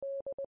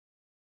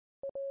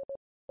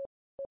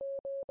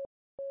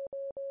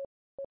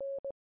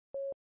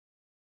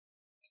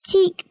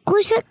si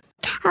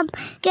escuchan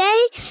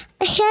gay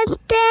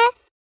gente.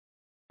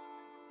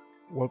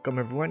 Welcome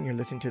everyone, you're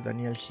listening to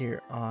Daniel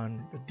here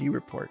on the D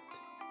Report.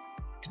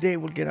 Today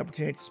we'll get an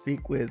opportunity to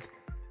speak with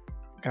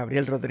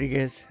Gabriel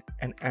Rodriguez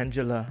and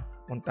Angela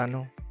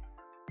Montano.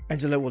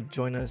 Angela will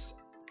join us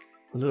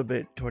a little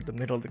bit toward the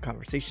middle of the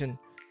conversation.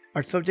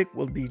 Our subject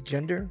will be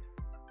gender.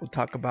 We'll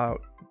talk about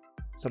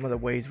some of the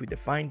ways we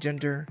define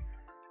gender,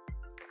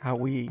 how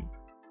we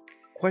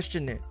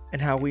question it,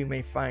 and how we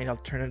may find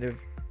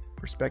alternative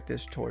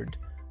perspectives toward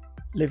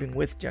living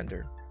with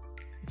gender.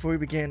 Before we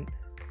begin,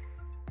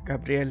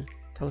 Gabriel,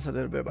 tell us a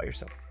little bit about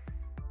yourself.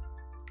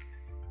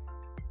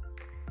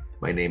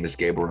 My name is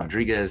Gabriel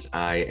Rodriguez.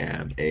 I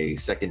am a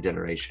second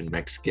generation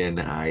Mexican.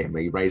 I am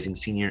a rising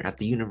senior at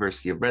the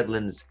University of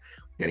Redlands,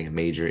 getting a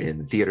major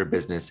in theater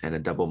business and a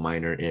double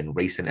minor in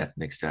race and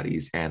ethnic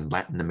studies and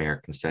Latin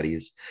American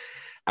studies.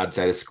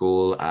 Outside of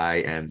school, I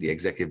am the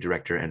executive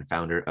director and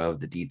founder of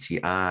the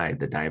DTI,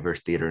 the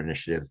Diverse Theater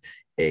Initiative,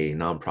 a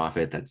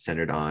nonprofit that's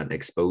centered on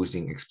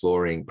exposing,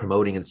 exploring,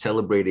 promoting, and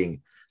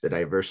celebrating the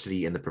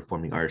diversity in the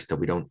performing arts that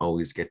we don't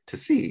always get to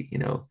see. You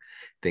know,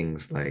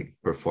 things like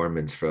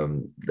performance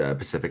from the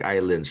Pacific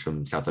Islands,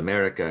 from South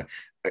America,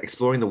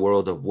 exploring the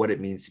world of what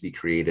it means to be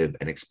creative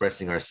and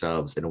expressing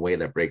ourselves in a way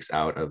that breaks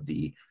out of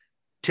the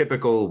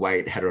typical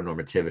white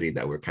heteronormativity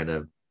that we're kind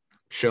of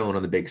shown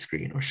on the big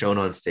screen or shown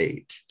on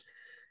stage.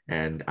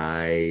 And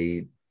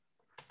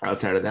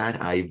outside of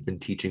that, I've been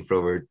teaching for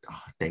over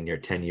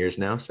 10 years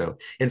now. So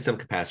in some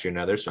capacity or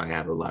another, so I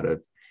have a lot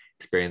of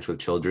experience with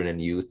children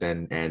and youth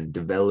and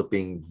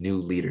developing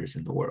new leaders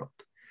in the world.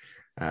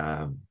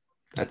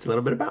 That's a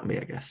little bit about me,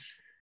 I guess.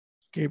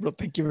 Gabriel,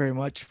 thank you very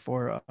much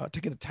for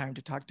taking the time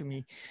to talk to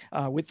me,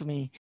 with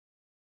me.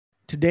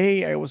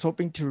 Today, I was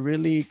hoping to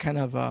really kind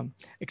of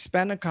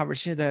expand a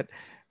conversation that,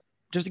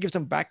 just to give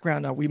some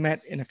background, we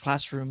met in a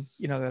classroom,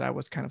 that I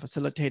was kind of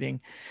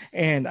facilitating.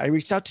 And I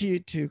reached out to you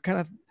to kind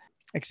of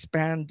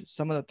expand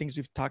some of the things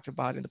we've talked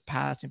about in the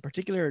past, in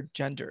particular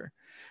gender.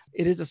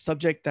 It is a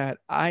subject that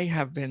I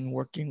have been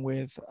working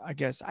with, I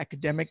guess,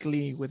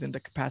 academically within the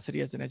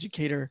capacity as an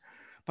educator,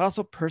 but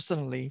also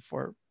personally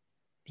for,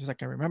 as I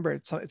can remember.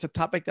 It's a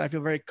topic that I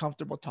feel very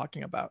comfortable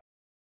talking about.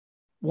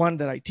 One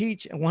that I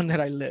teach and one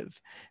that I live.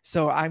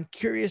 So I'm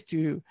curious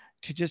to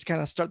just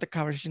kind of start the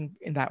conversation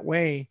in that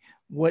way.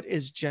 What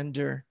is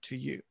gender to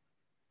you?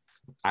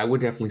 I would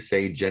definitely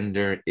say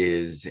gender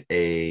is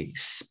a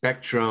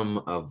spectrum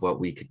of what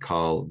we could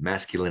call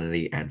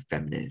masculinity and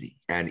femininity.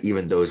 And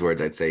even those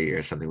words, I'd say,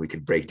 are something we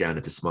could break down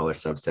into smaller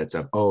subsets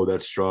of, oh,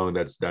 that's strong,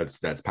 that's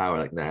power,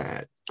 like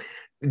that.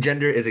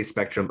 Gender is a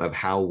spectrum of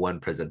how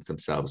one presents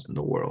themselves in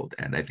the world.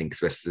 And I think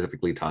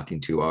specifically talking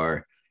to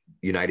our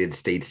United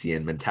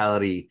Statesian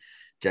mentality,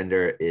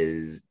 gender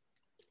is,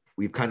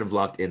 we've kind of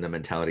locked in the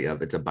mentality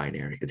of it's a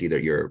binary. It's either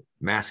you're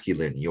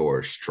masculine,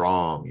 you're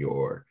strong,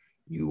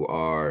 you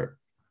are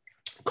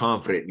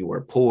confident, you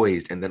are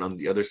poised. And then on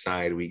the other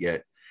side, we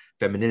get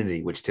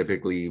femininity, which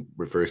typically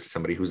refers to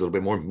somebody who's a little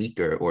bit more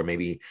meeker or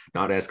maybe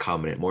not as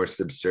confident, more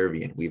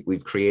subservient.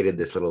 We've created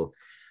this little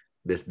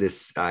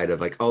this side of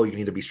like, oh, you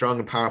can either be strong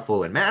and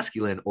powerful and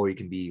masculine, or you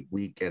can be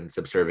weak and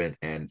subservient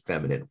and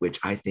feminine, which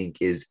I think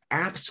is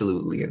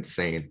absolutely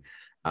insane.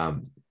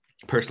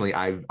 Personally,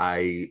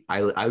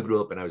 I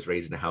grew up and I was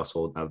raised in a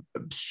household of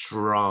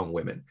strong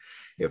women.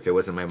 If it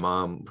wasn't my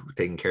mom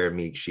taking care of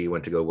me, she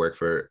went to go work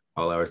for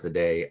all hours of the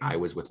day. I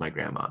was with my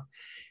grandma.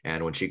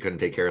 And when she couldn't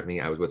take care of me,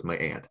 I was with my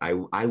aunt.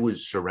 I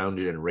was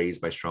surrounded and raised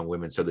by strong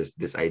women. So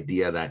this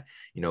idea that,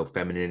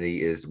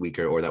 femininity is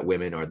weaker or that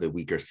women are the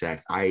weaker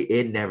sex,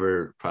 it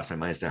never crossed my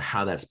mind as to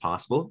how that's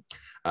possible.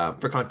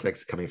 For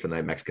context, coming from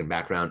that Mexican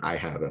background, I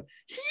have a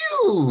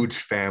huge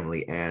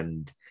family,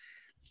 and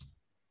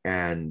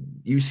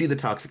you see the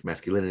toxic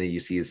masculinity, you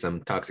see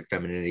some toxic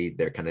femininity.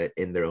 They're kind of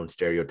in their own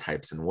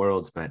stereotypes and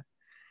worlds, but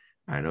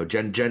I know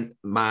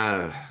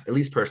at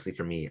least personally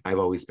for me, I've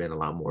always been a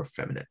lot more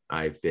feminine.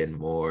 I've been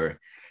more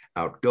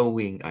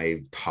outgoing.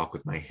 I talk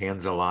with my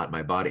hands a lot.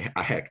 My body,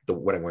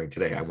 what I'm wearing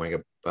today, I'm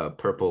wearing a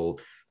purple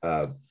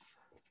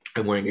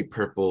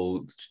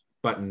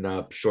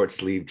button-up short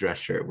sleeve dress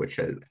shirt, which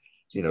has,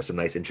 some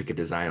nice intricate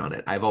design on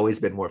it. I've always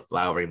been more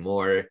flowery,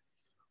 more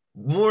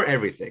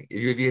everything.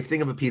 If you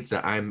think of a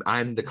pizza,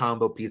 I'm the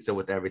combo pizza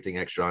with everything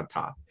extra on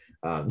top.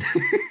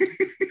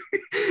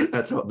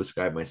 That's how I'll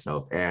describe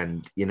myself.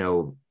 And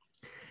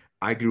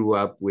I grew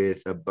up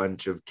with a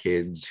bunch of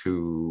kids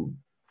who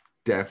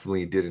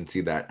definitely didn't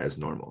see that as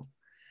normal.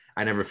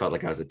 I never felt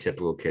like I was a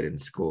typical kid in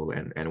school.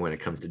 And when it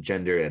comes to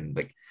gender, and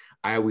like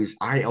I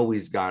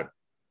always got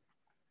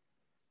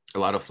a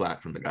lot of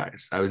flack from the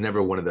guys. I was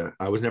never one of the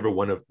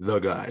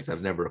guys. I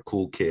was never a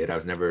cool kid. I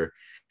was a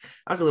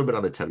little bit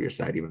on the tubbier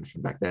side even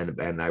from back then.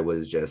 And I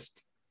was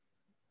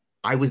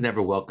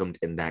never welcomed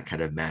in that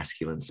kind of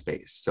masculine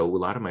space. So a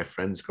lot of my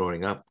friends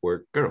growing up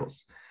were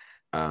girls.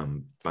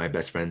 My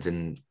best friends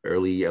in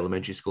early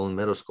elementary school and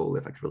middle school,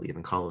 if I could really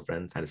even call them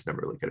friends. I just never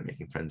really good at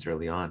making friends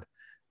early on.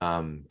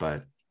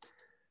 But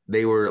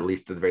they were, at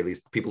least at the very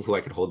least, people who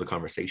I could hold a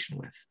conversation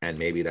with. And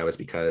maybe that was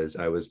because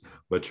I was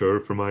mature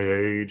for my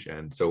age,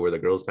 and so were the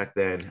girls back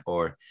then.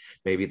 Or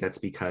maybe that's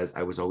because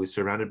I was always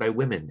surrounded by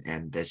women,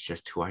 and that's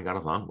just who I got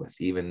along with,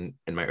 even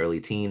in my early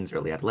teens,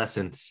 early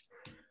adolescence.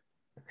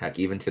 Heck,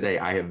 even today,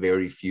 I have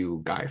very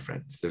few guy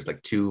friends. There's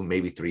like two,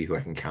 maybe three who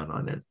I can count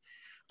on. And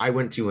I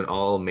went to an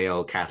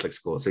all-male Catholic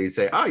school. So you'd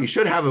say, oh, you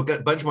should have a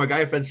bunch more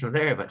guy friends from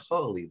there. But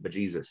holy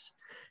bejesus,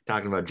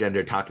 talking about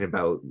gender, talking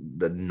about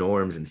the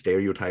norms and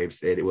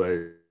stereotypes, it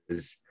was,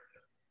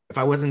 if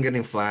I wasn't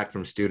getting flack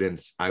from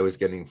students, I was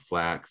getting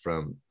flack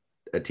from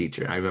a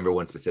teacher. I remember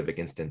one specific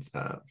instance.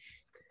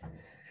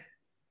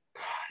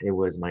 It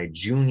was my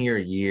junior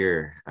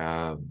year.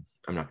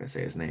 I'm not going to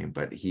say his name,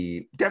 but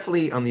he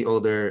definitely on the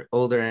older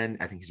end.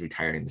 I think he's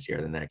retiring this year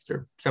or the next,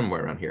 or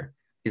somewhere around here.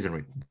 He's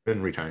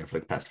been retiring for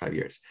like the past 5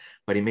 years.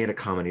 But he made a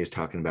comment. He was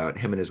talking about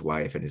him and his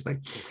wife, and he's like,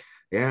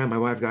 yeah, my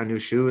wife got new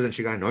shoes and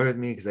she got annoyed with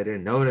me because I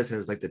didn't notice. And it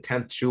was like the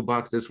 10th shoe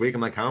box this week.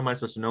 I'm like, how am I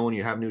supposed to know when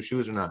you have new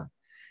shoes or not?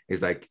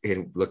 He's like,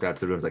 he looked out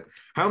to the room. He's like,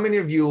 how many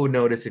of you would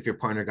notice if your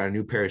partner got a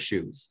new pair of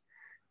shoes?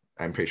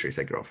 I'm pretty sure he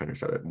said girlfriend or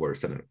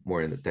something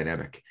more in the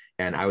dynamic.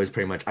 And I was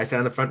pretty much, I sat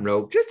in the front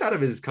row, just out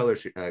of his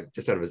colors,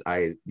 just out of his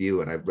eye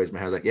view. And I raised my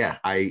hand, like, yeah,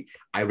 I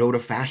wrote a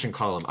fashion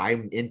column.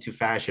 I'm into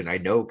fashion. I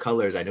know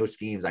colors. I know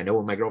schemes. I know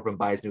when my girlfriend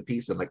buys new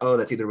pieces, I'm like, oh,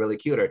 that's either really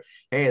cute, or,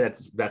 hey,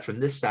 that's from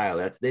this style.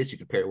 That's this. You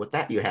compare it with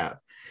that you have.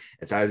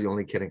 And so I was the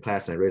only kid in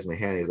class, and I raised my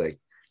hand. He's like,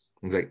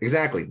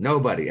 exactly,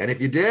 nobody. And if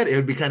you did, it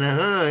would be kind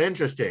of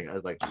interesting. I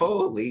was like,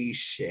 holy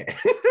shit.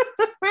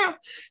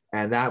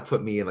 And that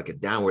put me in like a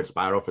downward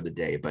spiral for the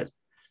day. But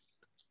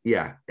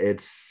yeah,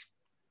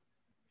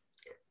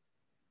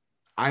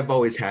 I've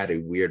always had a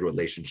weird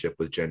relationship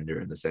with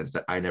gender, in the sense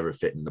that I never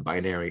fit in the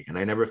binary, and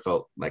I never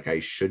felt like I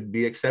should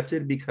be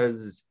accepted,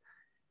 because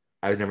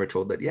I was never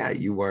told that, yeah,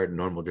 you are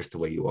normal just the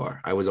way you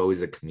are. I was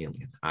always a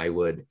chameleon. I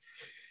would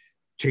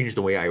change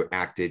the way I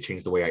acted,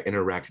 change the way I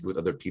interacted with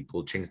other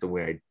people, change the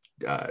way I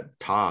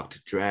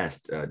talked,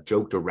 dressed,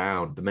 joked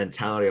around. The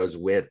mentality I was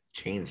with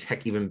changed.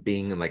 Heck, even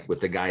being like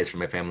with the guys from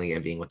my family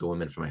and being with the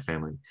women from my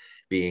family,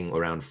 being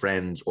around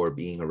friends or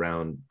being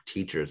around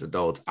teachers,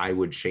 adults, I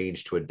would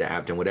change to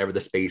adapt. And whatever the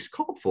space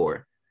called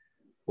for,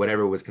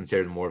 whatever was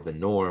considered more of the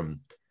norm,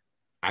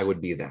 I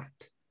would be that.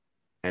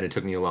 And it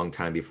took me a long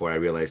time before I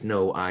realized,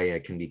 no, I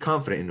can be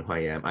confident in who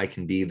I am. I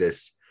can be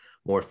this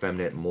more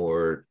feminine,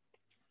 more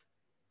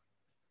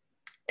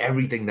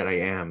everything that I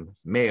am,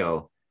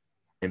 male,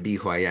 and be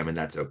who I am, and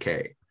that's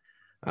okay.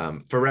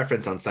 For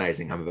reference on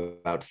sizing, I'm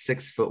about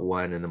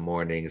 6'1" in the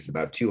mornings,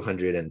 about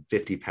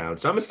 250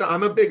 pounds. So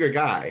I'm a bigger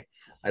guy.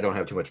 I don't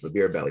have too much of a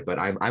beer belly, but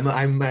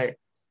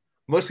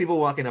most people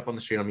walking up on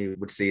the street on me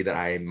would see that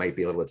I might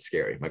be a little bit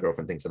scary. My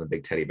girlfriend thinks I'm a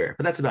big teddy bear,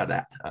 but that's about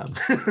that.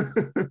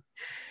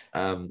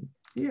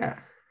 Yeah.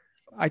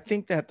 I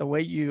think that the way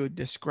you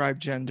describe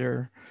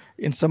gender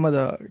in some of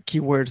the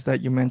keywords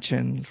that you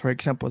mentioned, for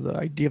example, the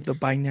idea of the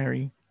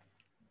binary,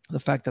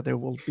 the fact that there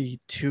will be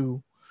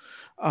two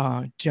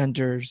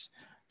genders,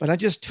 but not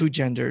just two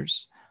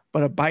genders,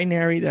 but a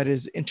binary that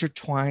is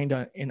intertwined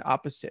in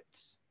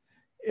opposites.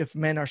 If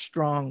men are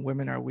strong,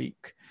 women are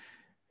weak.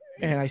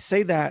 And I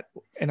say that,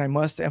 and I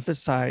must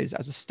emphasize,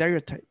 as a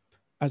stereotype,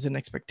 as an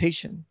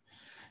expectation.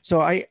 So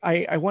I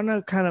want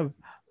to kind of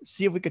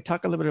see if we could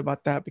talk a little bit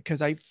about that,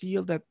 because I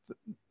feel that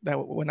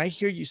when I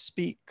hear you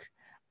speak,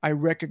 I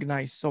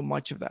recognize so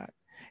much of that.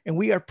 And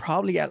we are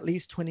probably at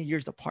least 20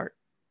 years apart.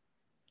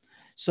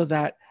 So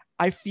that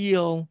I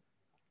feel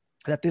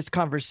that this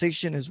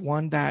conversation is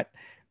one that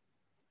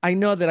I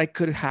know that I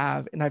could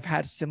have, and I've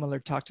had similar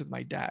talks with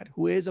my dad,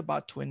 who is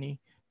about 20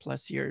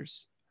 plus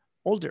years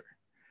older.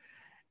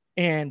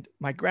 And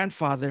my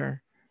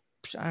grandfather,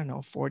 I don't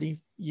know, 40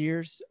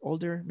 years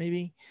older,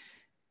 maybe.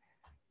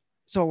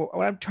 So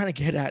what I'm trying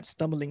to get at,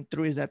 stumbling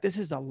through, is that this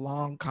is a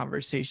long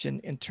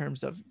conversation in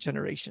terms of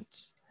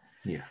generations.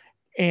 Yeah.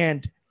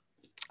 And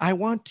I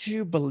want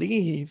to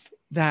believe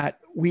that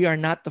we are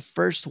not the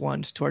first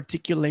ones to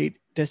articulate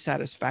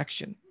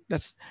dissatisfaction.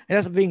 That's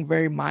being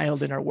very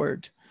mild in our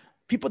word.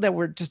 People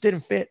that just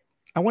didn't fit.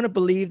 I want to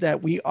believe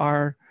that we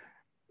are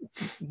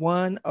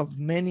one of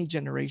many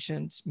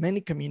generations,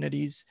 many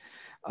communities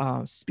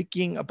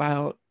speaking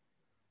about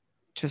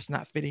just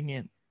not fitting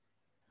in.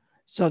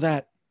 So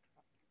that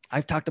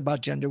I've talked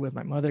about gender with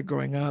my mother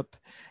growing up,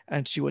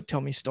 and she would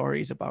tell me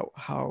stories about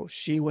how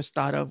she was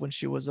thought of when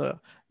she was a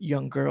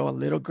young girl, a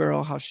little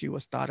girl, how she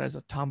was thought as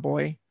a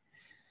tomboy.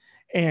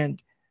 And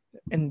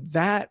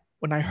that,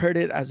 when I heard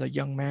it as a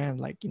young man,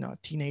 like, a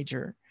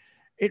teenager,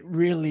 it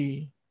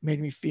really made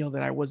me feel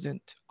that I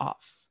wasn't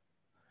off.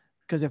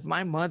 Because if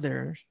my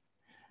mother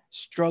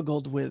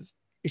struggled with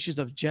issues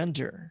of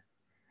gender,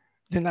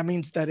 then that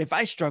means that if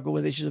I struggle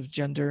with issues of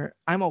gender,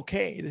 I'm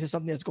okay. This is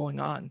something that's going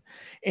on.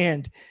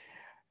 And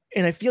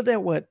I feel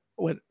that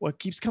what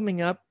keeps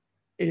coming up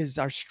is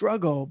our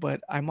struggle,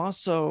 but I'm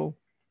also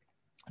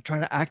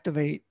trying to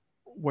activate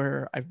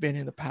where I've been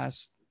in the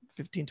past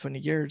 15, 20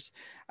 years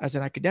as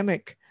an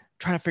academic,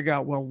 trying to figure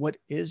out, well, what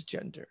is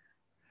gender?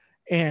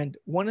 And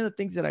one of the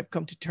things that I've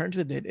come to terms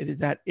with it is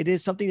that it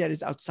is something that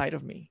is outside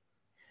of me.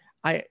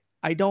 I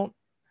don't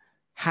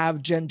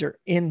have gender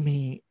in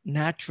me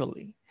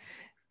naturally.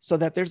 So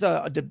that there's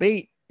a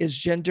debate, is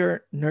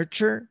gender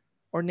nurture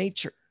or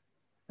nature,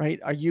 right?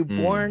 Are you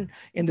born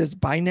in this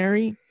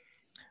binary,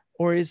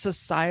 or is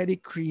society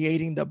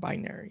creating the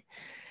binary?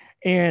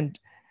 And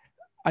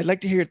I'd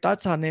like to hear your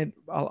thoughts on it.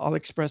 I'll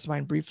express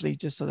mine briefly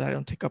just so that I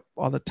don't take up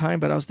all the time.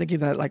 But I was thinking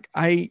that like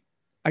I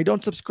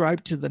don't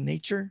subscribe to the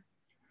nature,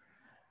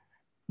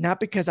 not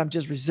because I'm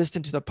just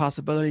resistant to the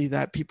possibility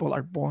that people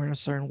are born a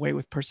certain way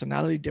with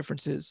personality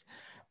differences,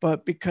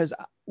 but because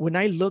when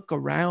I look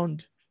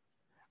around,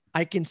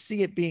 I can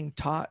see it being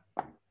taught,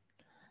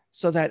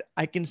 so that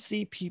I can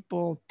see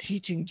people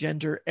teaching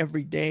gender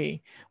every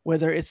day,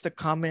 whether it's the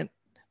comment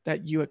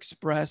that you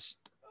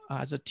expressed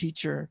as a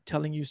teacher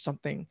telling you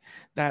something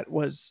that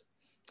was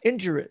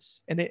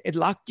injurious, and it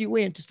locked you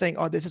into saying,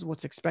 oh, this is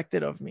what's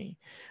expected of me.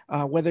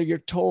 Whether you're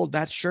told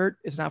that shirt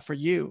is not for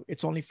you,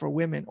 it's only for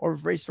women, or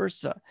vice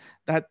versa,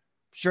 that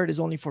shirt is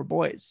only for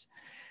boys.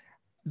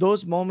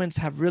 Those moments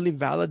have really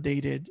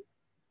validated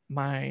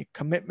my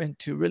commitment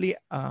to really,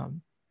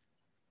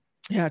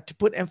 to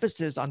put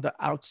emphasis on the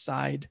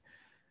outside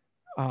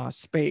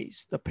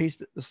space, the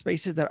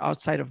spaces that are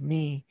outside of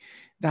me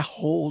that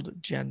hold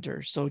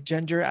gender. So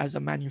gender as a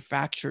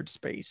manufactured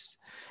space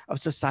of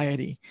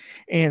society.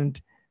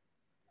 And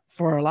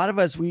for a lot of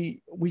us,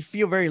 we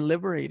feel very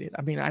liberated.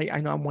 I mean,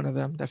 I know I'm one of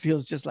them that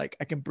feels just like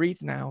I can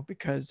breathe now,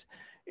 because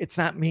it's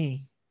not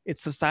me.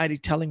 It's society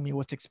telling me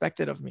what's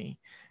expected of me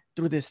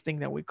through this thing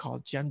that we call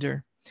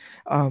gender.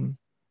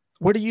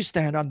 Where do you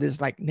stand on this,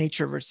 like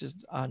nature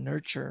versus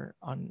nurture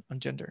on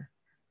gender?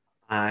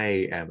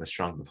 I am a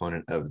strong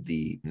proponent of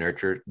the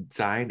nurture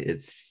side.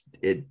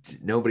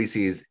 Nobody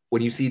sees,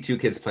 when you see two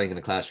kids playing in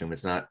a classroom,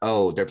 it's not,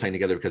 oh, they're playing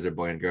together because they're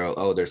boy and girl.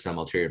 Oh, there's some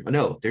ulterior.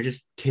 No, they're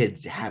just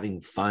kids having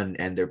fun,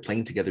 and they're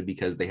playing together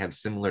because they have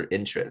similar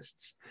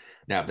interests.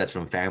 Now, if that's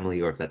from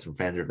family, or if that's from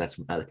friends, or if that's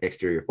from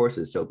exterior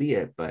forces, so be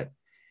it. But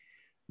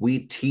we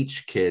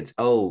teach kids,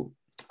 you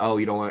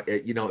don't want,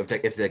 if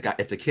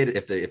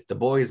the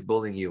boy is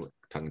bullying you,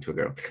 talking to a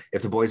girl,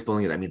 if the boy's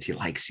bullying you, that means he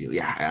likes you.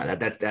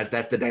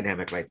 That's the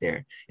dynamic right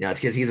there. It's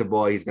because he's a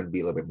boy, he's going to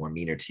be a little bit more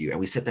meaner to you. And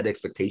we set that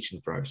expectation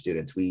for our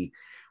students. We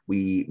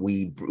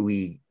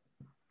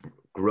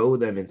grow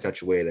them in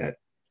such a way that,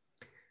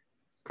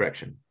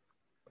 correction,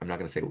 I'm not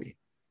going to say we.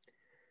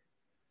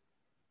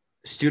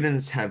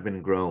 Students have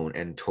been grown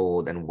and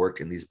told and worked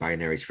in these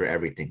binaries for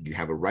everything. You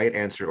have a right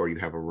answer or you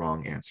have a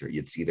wrong answer.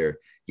 It's either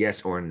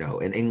yes or no.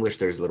 In English,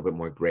 there's a little bit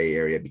more gray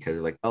area, because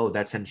they're like, oh,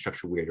 that sentence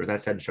structure weird, or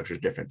that sentence structure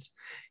is different.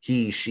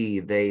 He, she,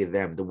 they,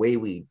 them. The way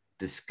we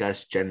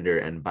discuss gender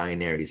and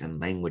binaries and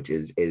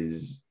languages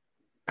is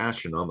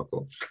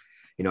astronomical.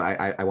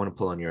 I want to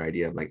pull on your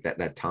idea of like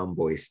that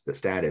tomboy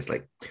status,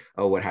 like,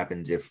 oh, what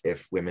happens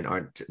if women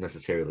aren't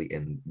necessarily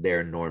in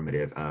their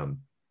normative.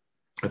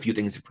 A few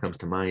things that comes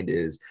to mind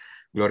is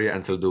Gloria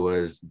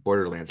Anzaldua's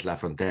Borderlands, La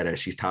Frontera.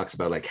 She talks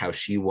about like how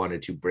she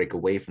wanted to break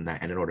away from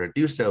that, and in order to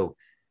do so,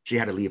 she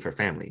had to leave her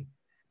family.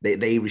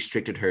 They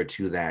restricted her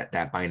to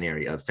that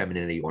binary of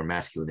femininity or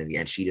masculinity,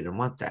 and she didn't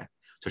want that,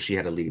 so she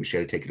had to leave. She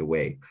had to take it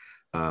away.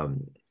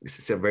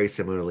 So very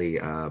similarly,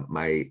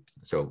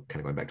 so kind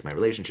of going back to my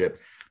relationship,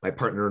 my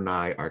partner and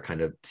I are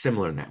kind of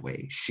similar in that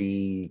way.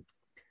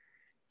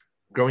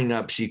 Growing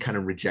up, she kind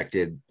of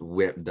rejected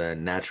the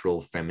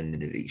natural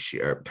femininity.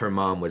 Her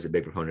mom was a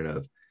big proponent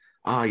of,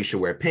 you should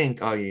wear pink.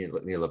 Oh, you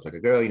need to look like a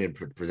girl. You need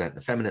to present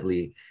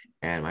effeminately.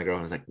 And my girl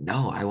was like,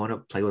 no, I want to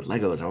play with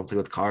Legos. I want to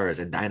play with cars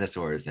and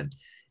dinosaurs.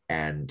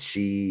 And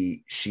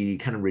she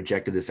kind of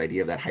rejected this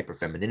idea of that hyper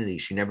femininity.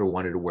 She never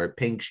wanted to wear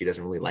pink. She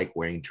doesn't really like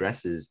wearing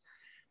dresses.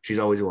 She's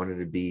always wanted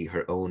to be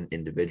her own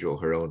individual,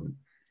 her own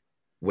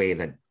way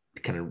that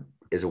kind of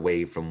is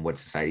away from what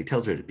society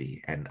tells her to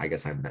be. And I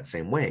guess I'm that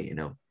same way,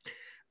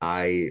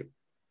 I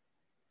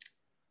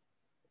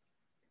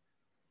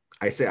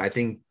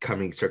think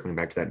circling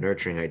back to that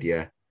nurturing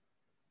idea,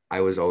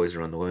 I was always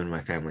around the women in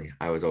my family.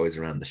 I was always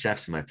around the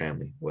chefs in my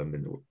family.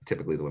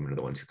 Typically the women are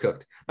the ones who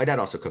cooked. My dad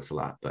also cooks a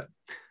lot, but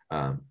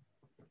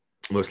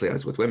mostly I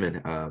was with women.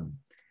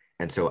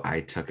 And so I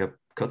took up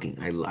cooking.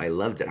 I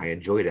loved it. I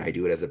enjoyed it. I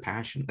do it as a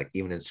passion. Like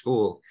even in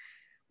school,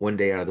 one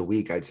day out of the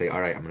week, I'd say, all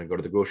right, I'm going to go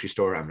to the grocery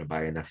store. I'm going to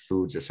buy enough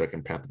food just so I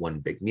can prep one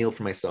big meal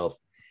for myself.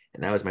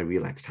 And that was my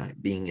relax time,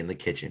 being in the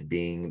kitchen,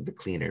 being the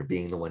cleaner,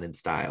 being the one in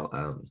style.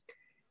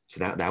 So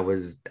that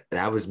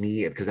was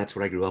me, because that's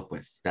what I grew up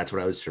with. That's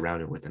what I was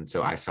surrounded with. And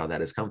so I saw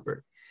that as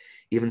comfort.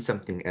 Even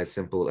something as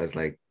simple as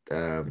like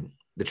the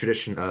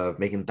tradition of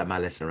making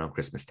tamales around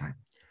Christmas time.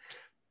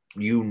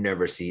 You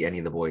never see any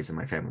of the boys in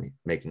my family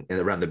making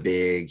around the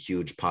big,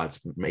 huge pots,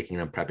 making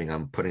them, prepping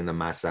them, putting the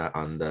masa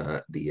on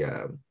the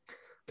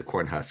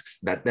corn husks.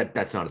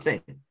 That's not a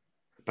thing.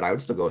 But I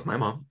would still go with my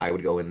mom. I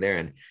would go in there,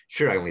 and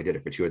sure, I only did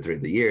it for 2 or 3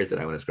 of the years that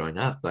I was growing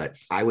up, but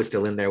I was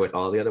still in there with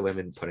all the other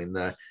women, putting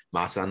the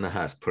masa on the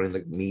husk, putting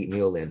the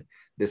meal in.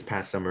 This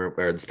past summer,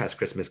 or this past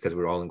Christmas, because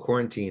we were all in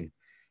quarantine,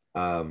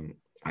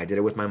 I did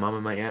it with my mom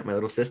and my aunt, my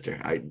little sister.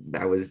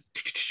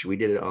 We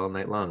did it all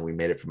night long. We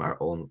made it from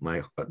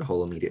the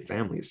whole immediate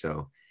family.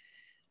 So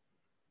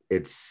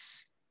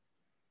it's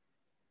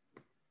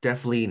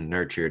definitely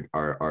nurtured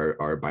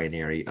our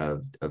binary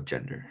of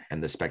gender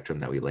and the spectrum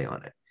that we lay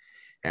on it.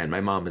 And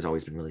my mom has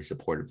always been really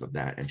supportive of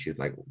that. And she's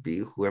like, be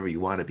whoever you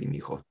want to be,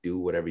 mijo. Do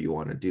whatever you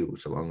want to do.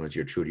 So long as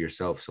you're true to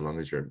yourself, so long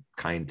as you're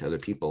kind to other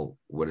people,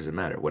 what does it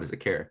matter? What does it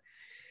care?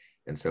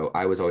 And so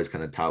I was always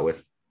kind of taught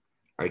with,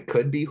 I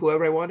could be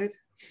whoever I wanted.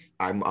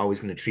 I'm always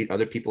going to treat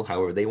other people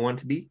however they want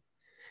to be.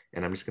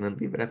 And I'm just going to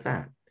leave it at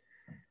that.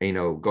 And, you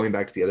know, going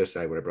back to the other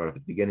side, what I brought up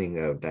at the beginning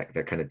of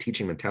that kind of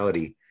teaching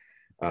mentality,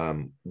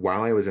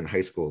 while I was in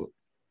high school,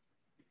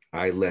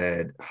 I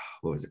led,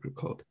 what was the group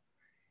called?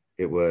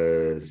 It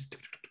was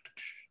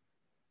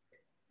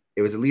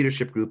a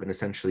leadership group, and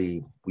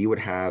essentially we would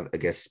have a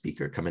guest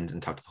speaker come in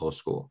and talk to the whole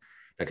school.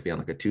 That could be on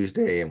like a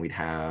Tuesday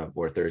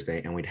or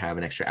Thursday, and we'd have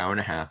an extra hour and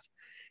a half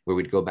where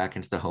we'd go back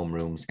into the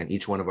homerooms, and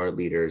each one of our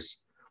leaders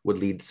would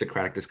lead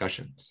Socratic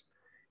discussions.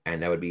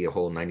 And that would be a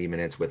whole 90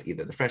 minutes with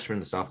either the freshmen,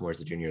 the sophomores,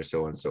 the juniors,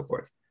 so on and so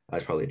forth. I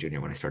was probably a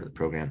junior when I started the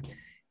program.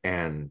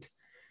 And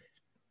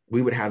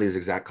we would have these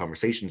exact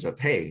conversations of,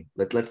 hey,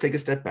 let's take a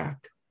step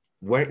back.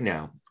 Right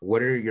now,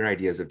 what are your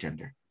ideas of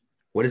gender?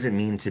 What does it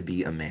mean to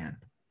be a man?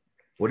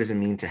 What does it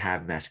mean to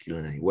have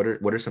masculinity? What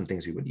are some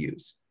things we would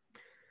use?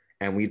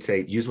 And we'd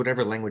say, use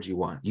whatever language you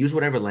want. Use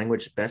whatever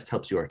language best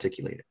helps you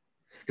articulate it.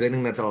 Because I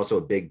think that's also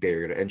a big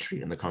barrier to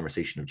entry in the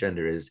conversation of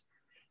gender is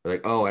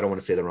like, oh, I don't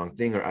want to say the wrong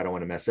thing, or I don't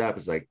want to mess up.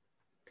 It's like,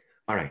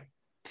 all right,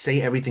 say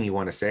everything you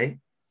want to say,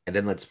 and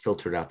then let's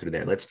filter it out through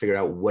there. Let's figure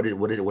out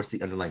what's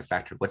the underlying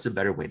factor? What's a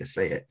better way to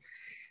say it?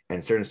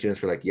 And certain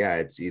students were like, yeah,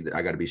 it's either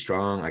I got to be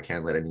strong. I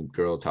can't let any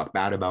girl talk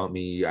bad about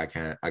me. I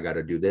got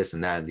to do this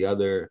and that and the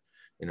other.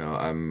 You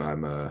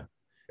know,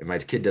 if my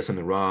kid does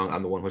something wrong,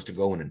 I'm the one who has to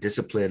go in and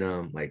discipline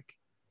them. Like,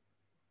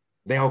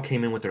 they all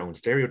came in with their own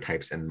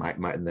stereotypes. And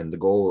and then the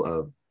goal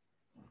of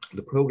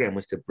the program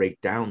was to break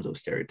down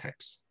those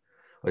stereotypes,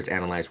 was to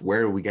analyze,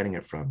 where are we getting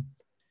it from?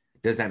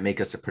 Does that make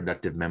us a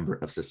productive member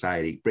of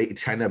society?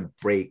 Trying to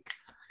break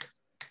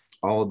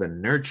all the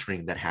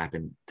nurturing that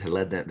happened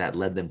that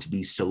led them to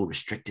be so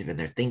restrictive in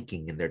their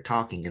thinking and their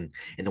talking and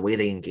in the way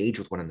they engage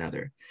with one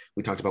another.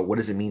 We talked about what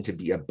does it mean to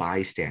be a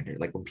bystander,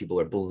 like when people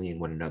are bullying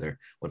one another,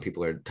 when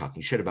people are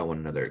talking shit about one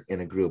another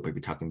in a group, if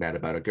you're talking bad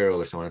about a girl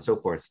or so on and so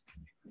forth.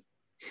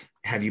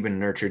 Have you been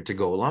nurtured to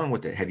go along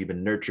with it? Have you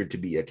been nurtured to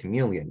be a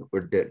chameleon,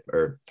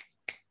 or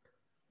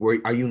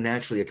are you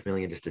naturally a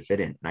chameleon just to fit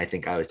in? And I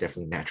think I was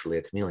definitely naturally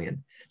a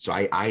chameleon. So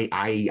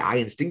I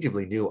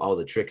instinctively knew all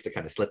the tricks to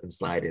kind of slip and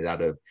slide it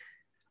out of,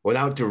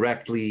 without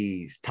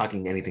directly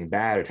talking anything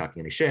bad or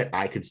talking any shit.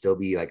 I could still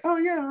be like, oh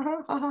yeah,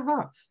 ha, ha, ha,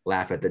 ha.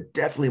 Laugh at the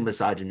definitely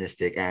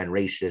misogynistic and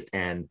racist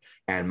and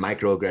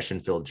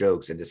microaggression filled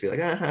jokes and just be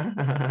like, ah, ha,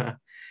 ha, ha.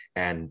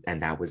 And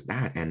that was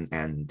that.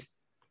 And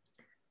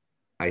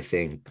I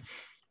think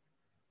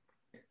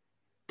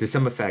to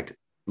some effect,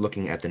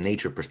 looking at the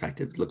nature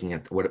perspective, looking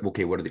at what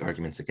are the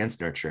arguments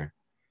against nurture?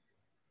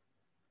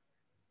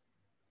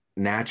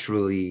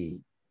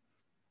 Naturally,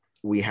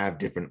 we have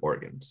different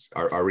organs,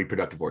 our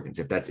reproductive organs.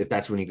 If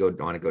that's when you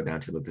want to go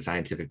down to the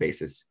scientific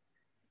basis,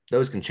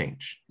 those can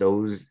change.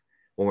 Those,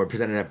 when we're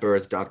presented at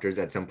birth, doctors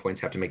at some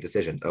points have to make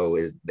decisions. Oh,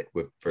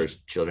 with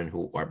first children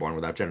who are born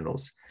without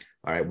genitals.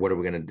 All right, what are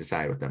we going to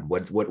decide with them?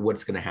 What's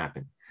going to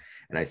happen?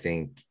 And I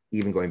think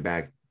even going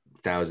back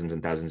thousands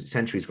and thousands,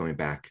 centuries going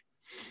back,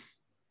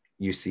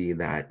 you see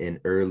that in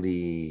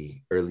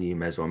early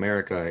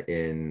Mesoamerica,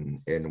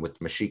 in with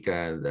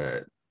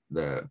Mexica,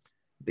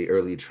 the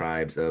early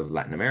tribes of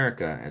Latin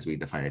America, as we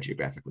define it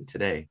geographically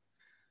today,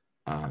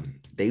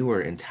 they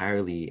were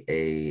entirely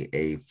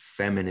a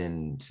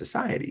feminine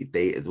society.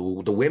 The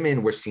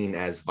women were seen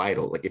as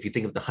vital. Like if you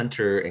think of the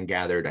hunter and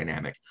gatherer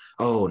dynamic,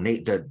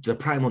 the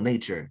primal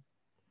nature.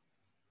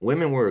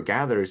 Women were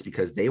gatherers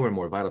because they were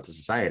more vital to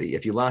society.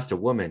 If you lost a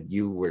woman,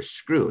 you were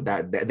screwed.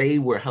 That they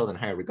were held in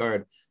higher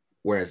regard,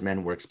 whereas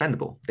men were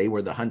expendable. They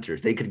were the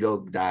hunters. They could go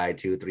die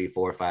 2, 3,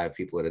 4, 5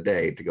 people in a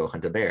day to go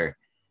hunt a bear,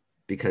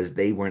 because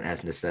they weren't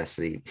as a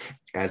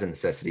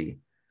necessity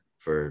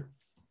for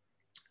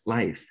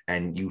life.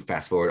 And you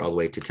fast forward all the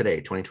way to today,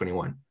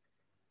 2021.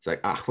 It's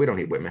like, we don't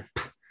need women.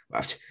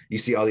 You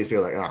see all these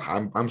people like,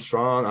 I'm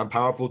strong, I'm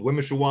powerful.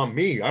 Women should want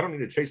me. I don't need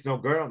to chase no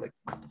girl. Like,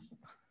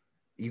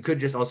 you could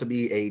just also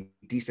be a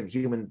decent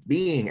human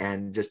being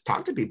and just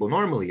talk to people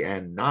normally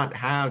and not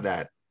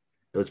have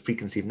those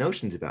preconceived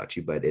notions about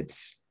you. But it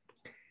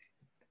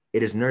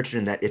is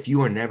nurturing that if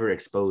you are never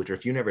exposed, or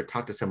if you never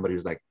talk to somebody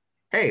who's like,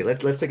 hey,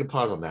 let's take a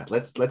pause on that.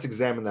 Let's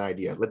examine the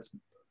idea.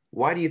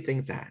 Why do you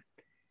think that?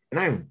 And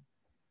I've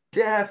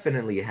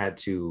definitely had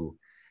to,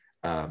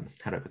 how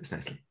do I put this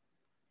nicely?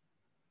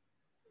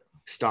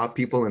 Stop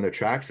people in their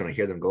tracks when I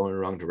hear them going in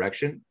the wrong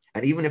direction.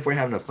 And even if we're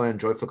having a fun,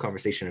 joyful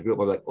conversation in a group,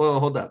 we're like, oh,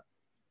 hold up.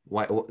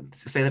 Why?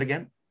 Say that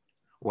again.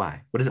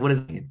 Why? What does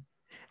it mean? And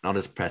I'll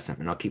just press them,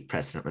 and I'll keep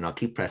pressing them, and I'll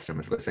keep pressing them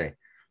until they say,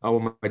 oh,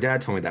 well, my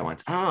dad told me that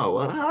once. Oh,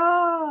 well,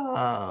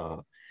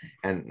 oh.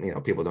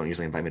 And people don't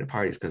usually invite me to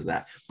parties because of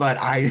that. But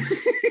I'd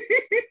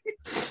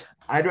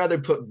rather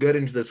put good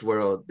into this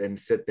world than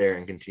sit there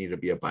and continue to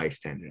be a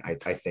bystander.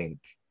 I think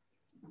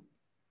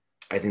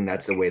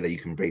that's the way that you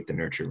can break the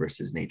nurture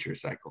versus nature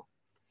cycle.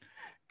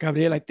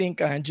 Gabriel, I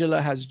think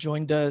Angela has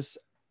joined us.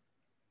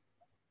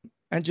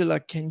 Angela,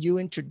 can you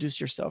introduce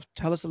yourself?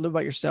 Tell us a little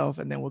about yourself,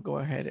 and then we'll go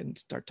ahead and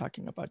start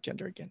talking about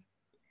gender again.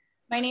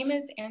 My name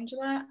is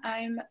Angela.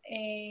 I'm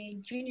a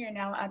junior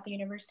now at the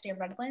University of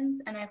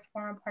Redlands, and I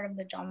form a part of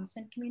the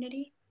Johnson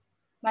community.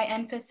 My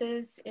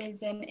emphasis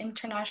is in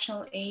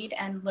international aid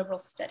and liberal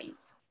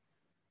studies.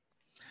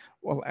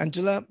 Well,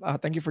 Angela,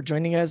 thank you for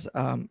joining us.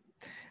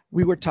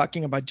 We were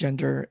talking about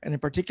gender, and in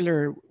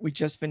particular, we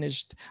just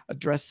finished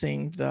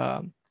addressing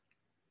the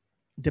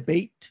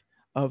debate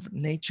of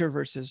nature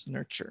versus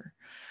nurture.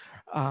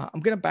 I'm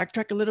going to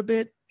backtrack a little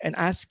bit and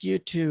ask you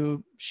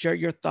to share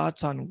your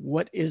thoughts on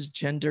what is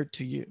gender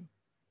to you.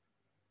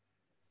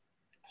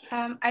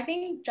 I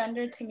think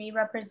gender to me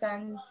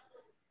represents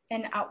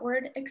an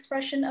outward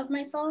expression of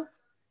myself.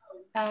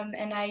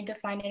 And I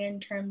define it in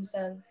terms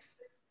of,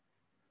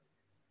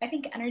 I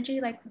think,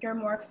 energy, like you're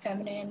more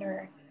feminine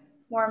or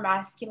more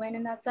masculine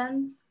in that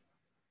sense.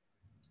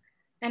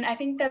 And I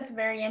think that's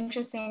very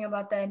interesting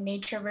about the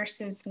nature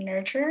versus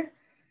nurture.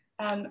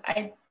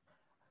 I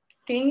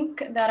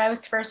think that I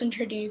was first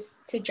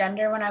introduced to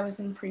gender when I was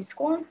in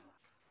preschool.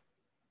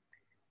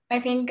 I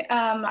think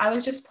I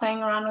was just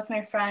playing around with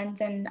my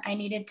friends and I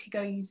needed to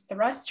go use the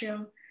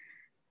restroom.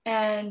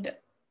 And,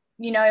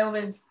 it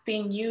was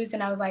being used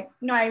and I was like,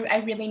 no,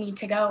 I really need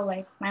to go.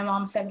 Like my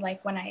mom said,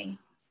 like when I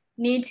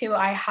need to,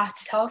 I have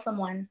to tell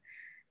someone.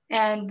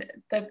 And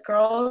the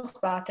girls'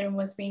 bathroom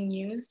was being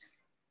used.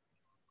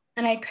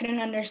 And I couldn't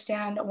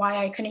understand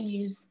why I couldn't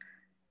use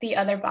the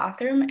other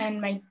bathroom.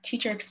 And my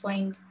teacher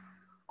explained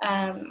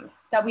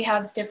that we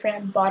have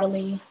different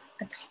bodily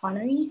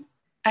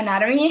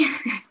anatomy.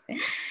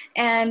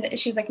 And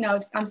she was like, no,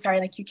 I'm sorry,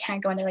 like you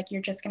can't go in there, like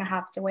you're just gonna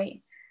have to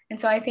wait.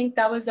 And so I think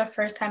that was the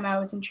first time I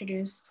was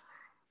introduced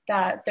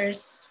that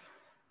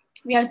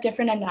we have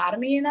different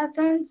anatomy in that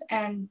sense.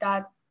 And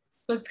that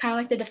was kind of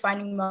like the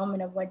defining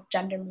moment of what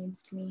gender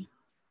means to me.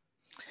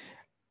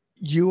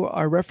 You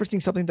are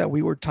referencing something that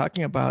we were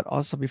talking about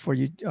also before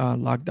you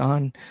logged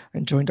on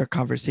and joined our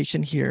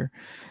conversation here.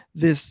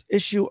 This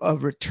issue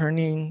of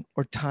returning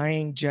or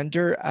tying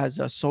gender as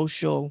a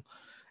social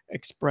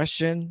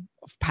expression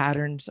of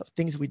patterns of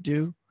things we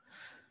do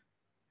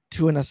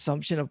to an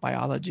assumption of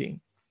biology.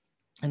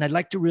 And I'd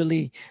like to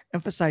really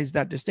emphasize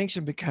that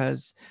distinction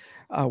because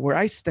where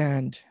I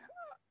stand,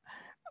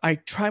 I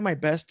try my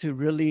best to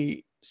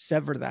really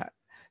sever that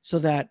so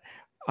that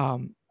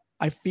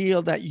I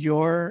feel that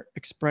your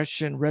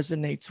expression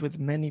resonates with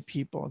many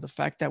people. The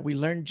fact that we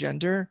learn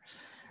gender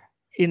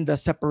in the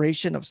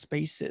separation of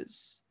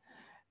spaces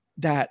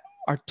that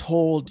are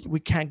told we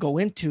can't go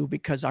into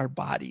because our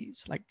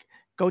bodies, like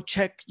go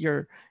check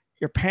your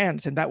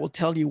pants and that will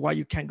tell you why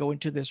you can't go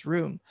into this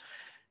room.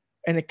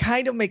 And it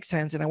kind of makes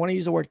sense. And I want to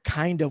use the word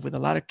kind of with a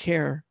lot of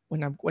care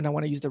when I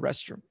want to use the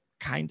restroom,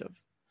 kind of,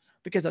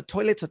 because a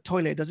toilet's a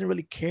toilet. It doesn't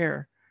really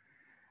care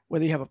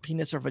whether you have a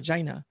penis or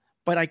vagina,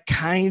 but I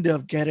kind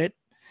of get it.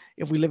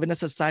 If we live in a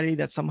society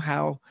that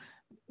somehow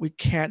we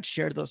can't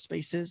share those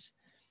spaces.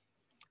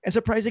 And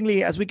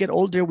surprisingly, as we get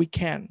older, we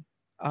can.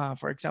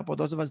 For example,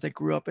 those of us that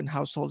grew up in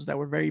households that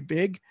were very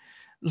big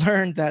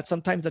learned that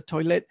sometimes the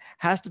toilet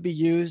has to be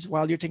used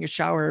while you're taking a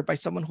shower by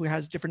someone who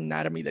has different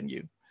anatomy than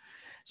you.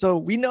 So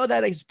we know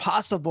that it's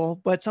possible,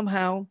 but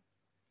somehow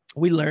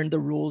we learned the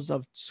rules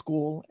of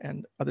school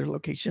and other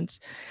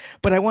locations.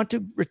 But I want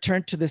to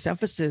return to this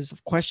emphasis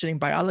of questioning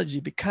biology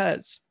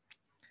because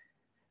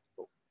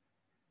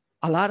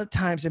a lot of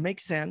times it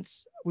makes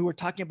sense. We were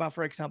talking about,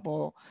 for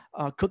example,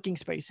 cooking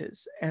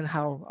spaces and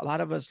how a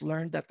lot of us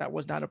learned that that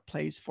was not a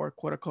place for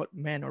quote unquote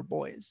men or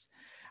boys.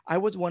 I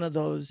was one of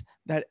those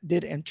that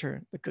did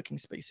enter the cooking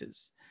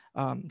spaces.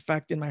 In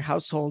fact, in my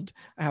household,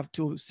 I have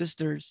two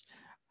sisters.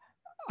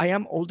 I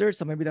am older,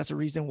 so maybe that's a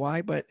reason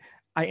why, but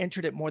I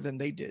entered it more than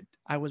they did.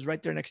 I was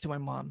right there next to my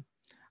mom.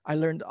 I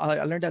learned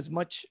as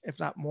much, if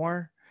not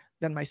more,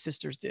 than my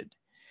sisters did.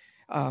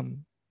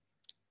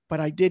 But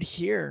I did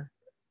hear,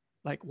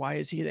 like, why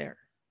is he there?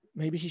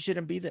 Maybe he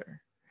shouldn't be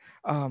there.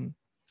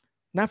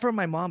 Not from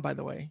my mom, by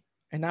the way,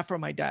 and not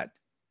from my dad.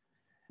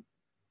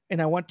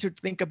 And I want to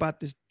think about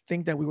this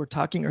thing that we were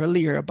talking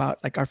earlier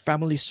about, like our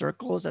family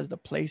circles as the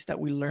place that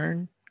we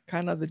learn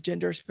kind of the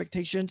gender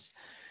expectations.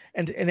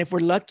 And if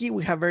we're lucky,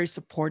 we have very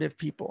supportive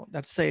people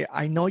that say,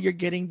 I know you're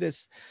getting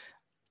this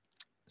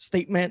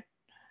statement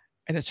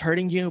and it's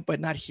hurting you, but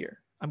not here.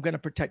 I'm going to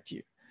protect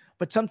you.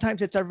 But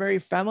sometimes it's our very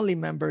family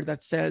member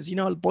that says, you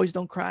know, boys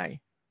don't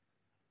cry,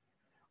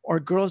 or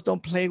girls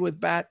don't play with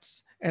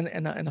bats and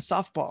a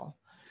softball.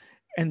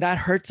 And that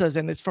hurts us.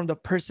 And it's from the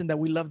person that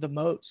we love the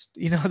most,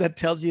 you know, that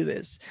tells you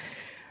this.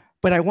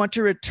 But I want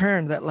to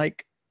return that,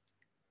 like,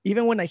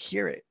 even when I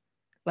hear it,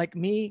 like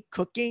me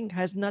cooking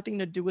has nothing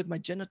to do with my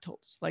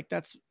genitals. Like,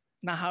 that's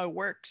not how it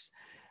works.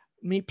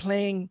 Me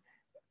playing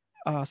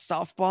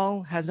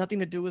softball has nothing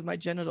to do with my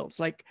genitals.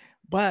 Like,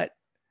 but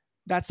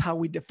that's how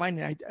we define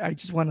it. I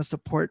just want to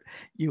support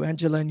you,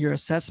 Angela, in your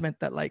assessment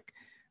that like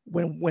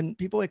when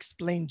people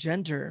explain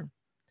gender,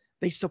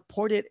 they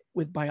support it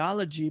with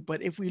biology,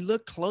 but if we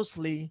look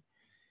closely,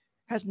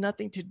 has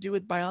nothing to do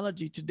with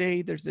biology.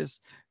 Today, there's this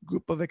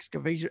group of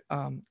excavation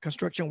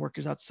construction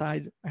workers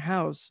outside a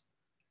house,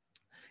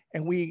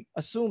 and we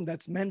assume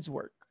that's men's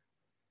work.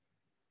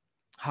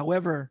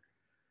 However,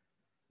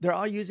 they're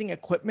all using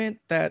equipment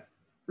that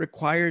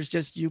requires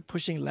just you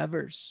pushing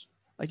levers.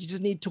 Like you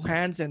just need 2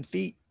 hands and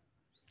feet.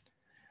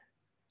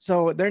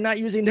 So they're not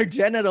using their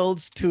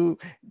genitals to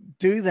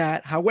do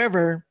that.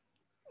 However,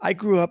 I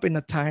grew up in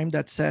a time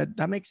that said,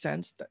 that makes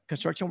sense, that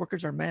construction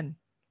workers are men.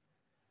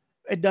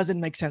 It doesn't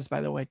make sense, by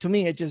the way. To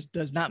me, it just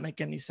does not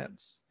make any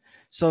sense.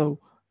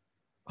 So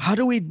how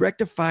do we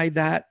rectify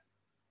that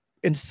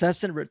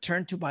incessant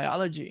return to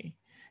biology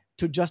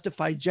to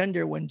justify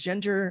gender when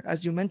gender,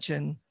 as you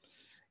mentioned,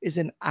 is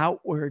an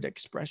outward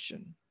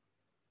expression?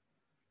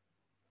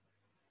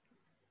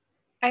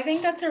 I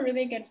think that's a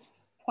really good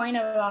point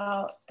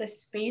about the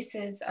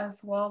spaces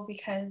as well,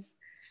 because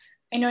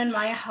I know in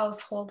my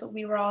household,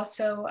 we were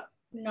also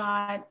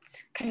not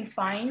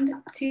confined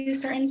to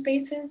certain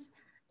spaces.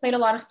 Played a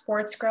lot of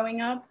sports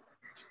growing up.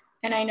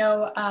 And I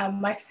know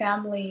my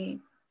family,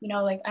 you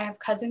know, like I have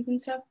cousins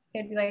and stuff,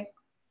 they'd be like,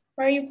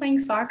 why are you playing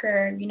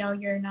soccer? You know,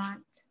 you're not.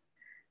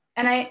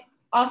 And I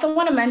also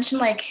want to mention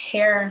like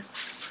hair.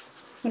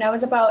 When I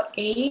was about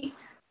 8,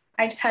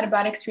 I just had a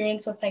bad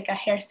experience with like a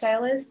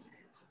hairstylist.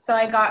 So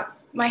I got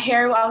my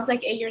hair, I was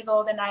like 8 years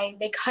old, and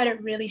they cut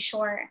it really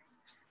short.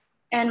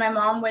 And my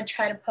mom would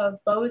try to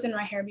put bows in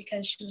my hair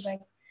because she was like,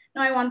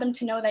 no, I want them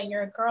to know that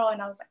you're a girl.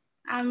 And I was like,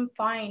 I'm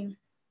fine.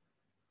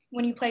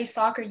 When you play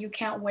soccer, you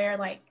can't wear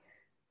like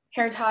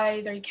hair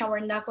ties, or you can't wear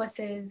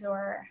necklaces,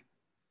 or,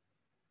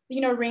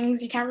 you know,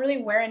 rings. You can't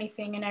really wear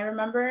anything. And I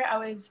remember I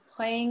was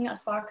playing a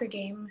soccer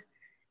game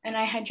and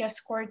I had just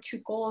scored 2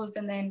 goals.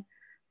 And then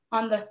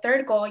on the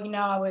 3rd goal, you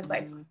know, I was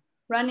like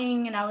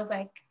running and I was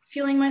like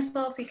feeling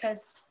myself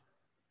because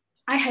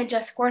I had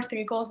just scored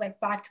 3 goals like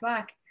back to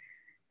back.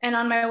 And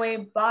on my way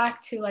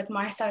back to like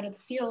my side of the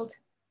field,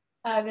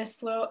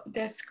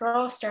 this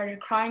girl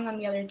started crying on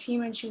the other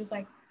team, and she was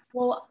like,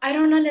 well, I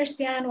don't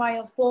understand why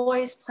a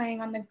boy is playing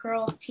on the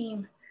girls'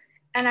 team.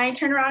 And I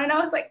turned around and I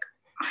was like,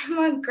 I'm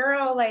a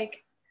girl,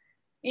 like,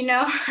 you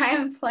know,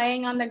 I'm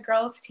playing on the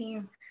girls'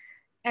 team.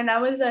 And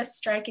that was a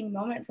striking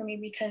moment for me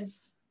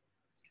because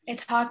it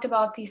talked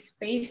about these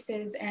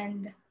spaces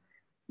and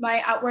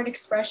my outward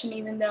expression.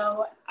 Even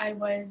though I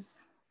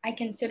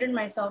considered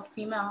myself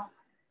female,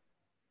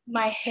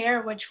 my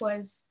hair, which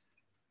was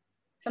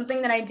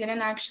something that I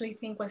didn't actually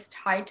think was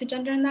tied to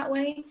gender in that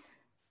way,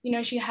 you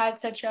know, she had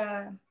such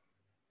a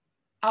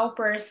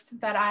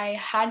outburst that I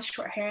had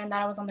short hair and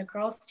that I was on the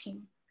girls'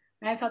 team.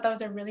 And I thought that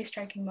was a really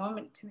striking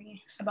moment to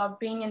me about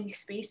being in these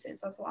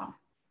spaces as well.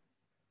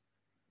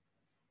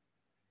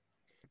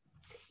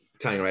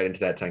 Tying right into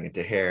that, tying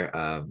into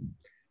hair,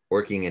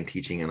 working and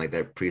teaching in like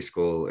that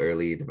preschool,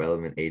 early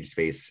development age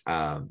space,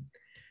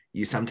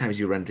 you sometimes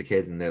you run into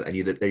kids and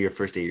they're your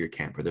first day of your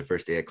camp or their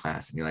first day of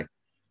class, and you're like,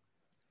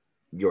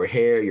 your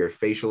hair, your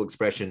facial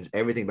expressions,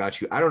 everything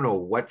about you, I don't know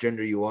what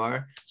gender you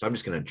are, so I'm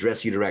just going to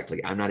address you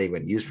directly. I'm not even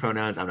going to use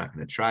pronouns. I'm not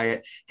going to try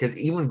it, because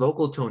even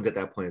vocal tones at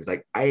that point is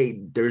like,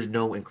 there's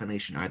no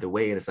inclination either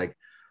way. And it's like,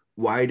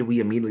 why do we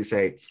immediately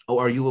say, oh,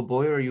 are you a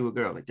boy or are you a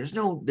girl? Like there's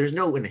no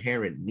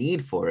inherent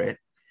need for it,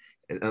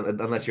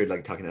 unless you're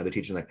like talking to other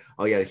teachers like,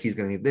 oh yeah, he's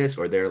going to need this,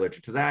 or they're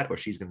allergic to that, or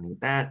she's going to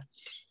need that.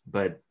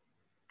 But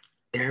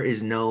there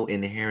is no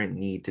inherent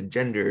need to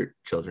gender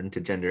children, to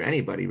gender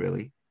anybody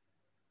really,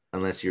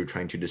 unless you're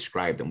trying to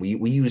describe them.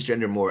 We use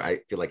gender more,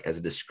 I feel like, as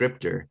a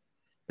descriptor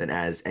than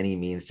as any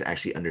means to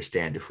actually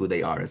understand who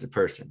they are as a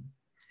person.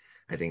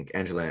 I think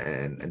Angela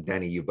and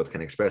Danny, you both can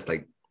express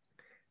like,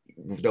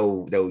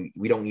 though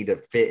we don't need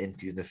to fit into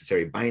these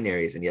necessary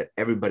binaries, and yet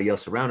everybody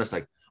else around us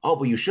like, oh,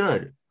 but you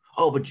should.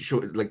 Oh, but you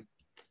should. Like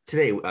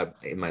today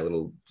in my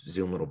little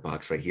Zoom little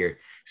box right here,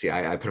 see,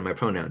 I put in my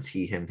pronouns,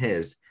 he, him,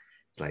 his.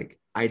 It's like,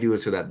 I do it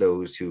so that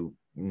those who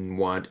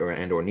want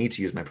or need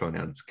to use my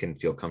pronouns can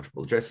feel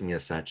comfortable addressing me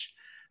as such.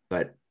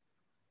 But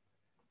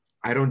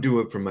I don't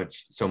do it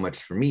so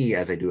much for me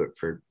as I do it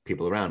for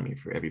people around me,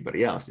 for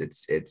everybody else.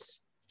 It's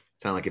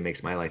not like it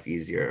makes my life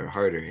easier or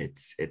harder.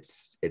 It's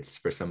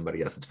for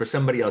somebody else. It's for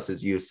somebody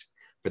else's use,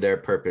 for their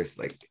purpose.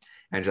 Like,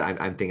 Angela,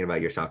 I'm thinking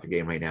about your soccer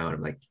game right now, and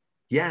I'm like,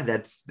 yeah,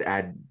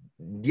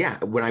 yeah.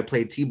 When I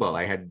played t-ball,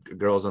 I had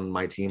girls on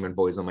my team and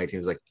boys on my team.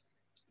 It was like,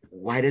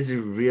 why does it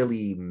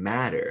really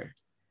matter?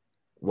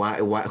 Why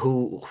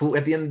who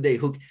at the end of the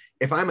day,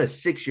 if I'm a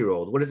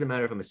 6-year-old, what does it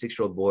matter if I'm a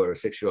 6-year-old boy or a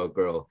 6-year-old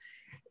girl?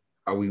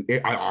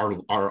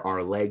 Are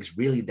our legs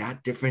really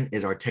that different?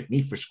 Is our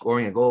technique for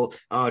scoring a goal,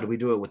 do we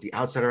do it with the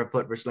outside of our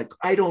foot versus, like,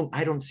 I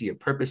don't see a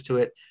purpose to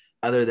it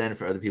other than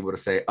for other people to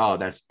say, oh,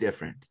 that's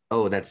different,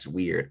 oh, that's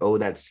weird, oh,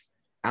 that's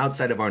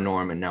outside of our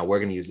norm, and now we're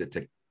going to use it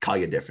to call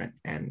you different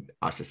and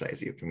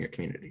ostracize you from your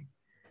community.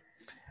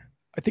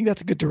 I think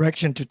that's a good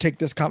direction to take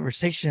this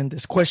conversation,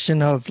 this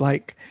question of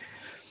like,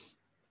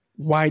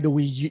 why do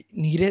we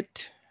need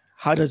it?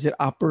 how does it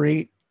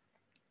operate?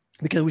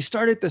 Because we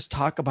started this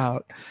talk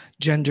about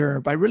gender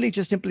by really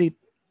just simply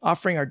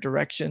offering our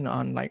direction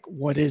on like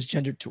what is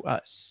gender to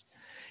us.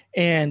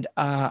 And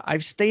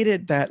I've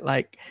stated that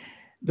like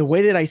the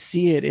way that I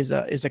see it is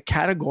a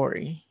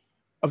category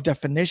of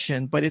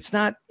definition, but it's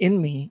not in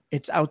me,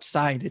 it's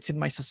outside, it's in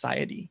my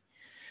society.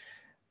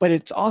 But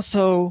it's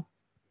also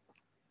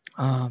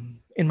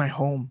in my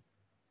home,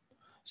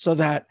 so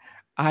that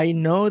I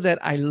know that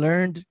I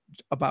learned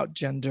about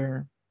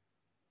gender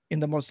in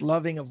the most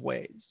loving of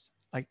ways,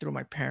 like through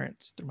my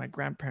parents, through my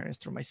grandparents,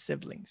 through my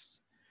siblings.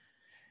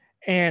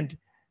 And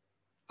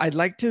I'd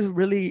like to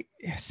really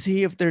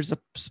see if there's a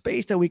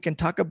space that we can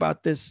talk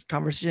about this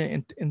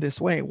conversation in this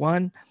way.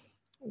 One,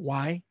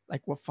 why,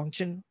 like what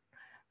function,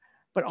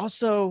 but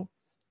also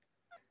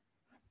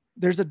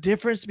there's a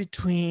difference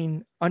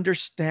between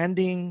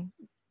understanding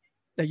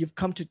that you've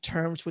come to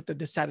terms with the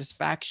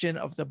dissatisfaction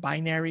of the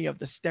binary, of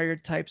the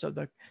stereotypes, of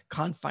the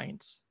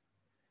confines.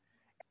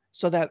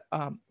 So that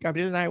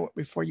Gabriel and I,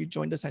 before you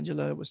joined us,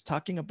 Angela, was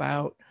talking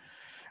about,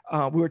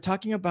 we were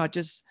talking about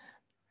just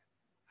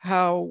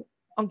how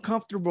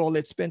uncomfortable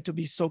it's been to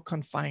be so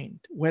confined,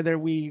 whether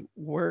we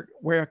wear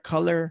a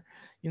color,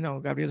 you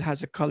know, Gabriel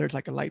has a color, it's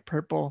like a light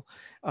purple.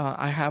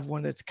 I have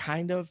one that's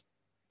kind of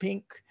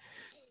pink.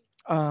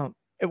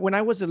 When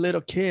I was a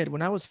little kid,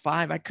 when I was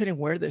 5, I couldn't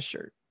wear this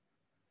shirt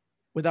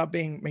without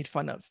being made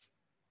fun of.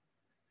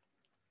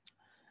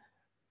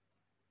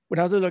 When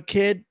I was a little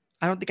kid,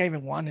 I don't think I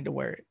even wanted to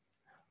wear it.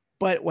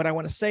 But what I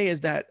want to say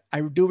is that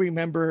I do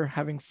remember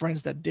having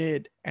friends that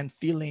did and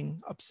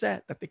feeling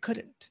upset that they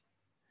couldn't.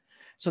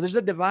 So there's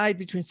a divide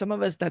between some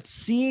of us that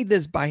see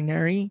this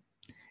binary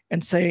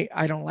and say,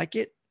 I don't like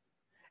it.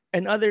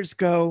 And others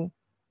go,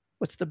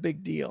 what's the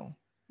big deal?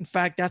 In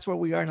fact, that's where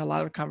we are in a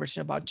lot of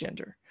conversation about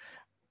gender.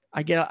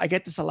 I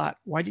get this a lot.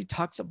 Why do you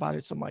talk about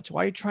it so much?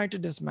 Why are you trying to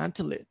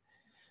dismantle it?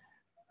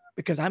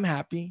 Because I'm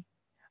happy.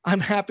 I'm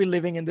happy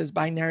living in this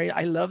binary.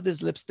 I love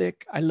this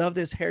lipstick. I love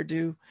this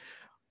hairdo.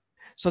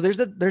 So there's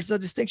a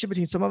distinction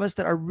between some of us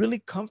that are really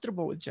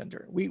comfortable with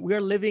gender. We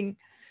are living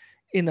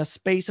in a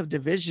space of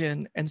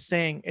division and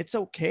saying, it's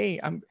okay.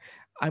 I'm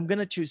going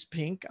to choose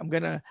pink. I'm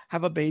going to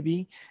have a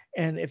baby.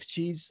 And if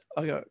she's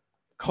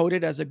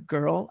coded as a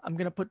girl, I'm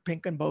going to put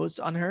pink and bows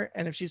on her.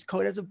 And if she's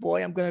coded as a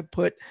boy, I'm going to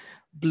put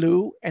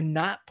blue and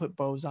not put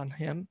bows on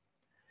him.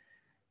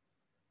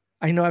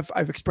 I know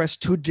I've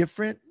expressed 2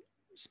 different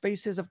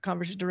spaces of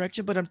conversation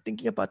direction, but I'm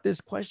thinking about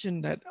this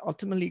question that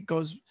ultimately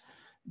goes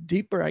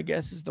deeper, I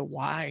guess, is the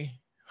why.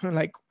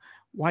 Like,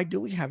 why do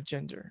we have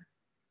gender?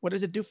 What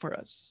does it do for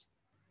us?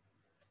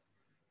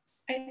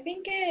 I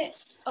think it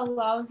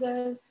allows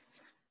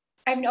us,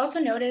 I've also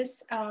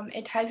noticed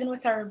it ties in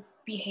with our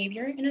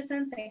behavior in a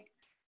sense, like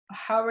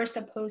how we're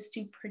supposed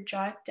to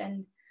project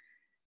and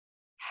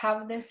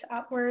have this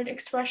outward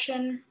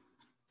expression.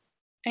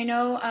 I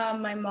know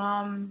my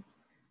mom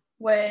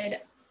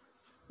would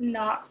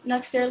not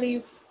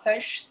necessarily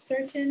push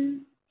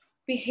certain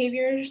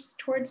behaviors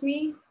towards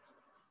me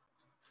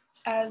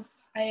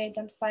as I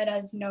identified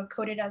as, you know,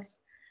 coded as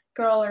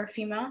girl or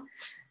female.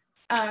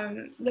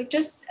 Like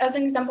just as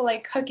an example,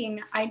 like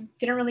cooking, I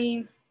didn't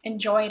really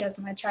enjoy it as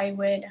much. I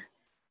would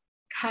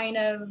kind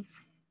of,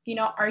 you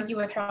know, argue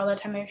with her all the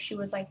time if she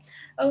was like,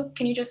 oh,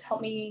 can you just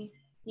help me,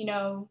 you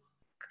know,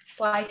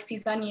 slice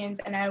these onions?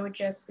 And I would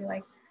just be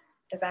like,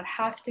 does that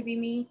have to be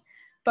me?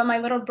 But my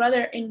little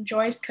brother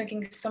enjoys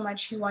cooking so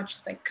much. He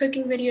watches like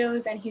cooking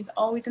videos and he's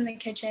always in the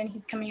kitchen.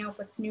 He's coming up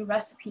with new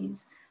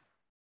recipes.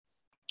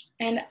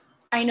 And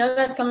I know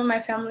that some of my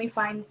family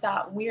finds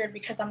that weird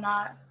because I'm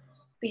not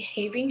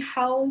behaving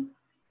how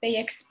they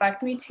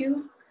expect me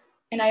to.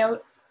 And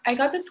I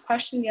got this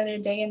question the other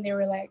day and they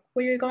were like,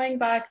 well, you're going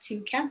back to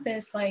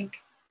campus. Like,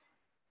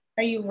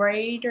 are you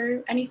worried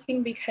or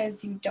anything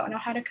because you don't know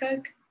how to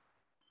cook?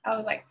 I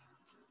was like,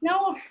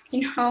 no,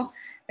 you know,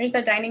 there's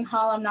a dining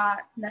hall. I'm not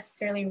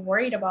necessarily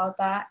worried about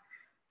that.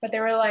 But they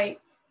were like,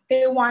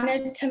 they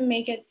wanted to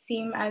make it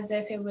seem as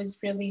if it was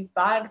really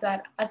bad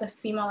that as a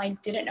female, I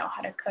didn't know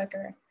how to cook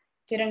or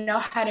didn't know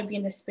how to be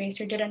in the space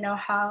or didn't know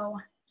how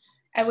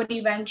I would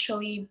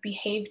eventually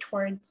behave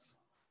towards,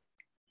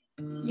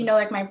 you know,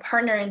 like my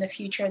partner in the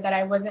future, that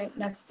I wasn't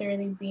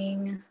necessarily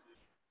being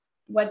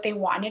what they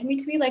wanted me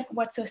to be, like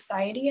what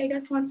society, I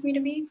guess, wants me to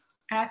be.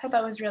 And I thought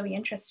that was really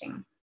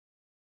interesting.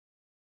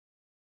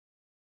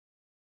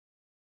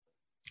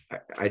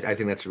 I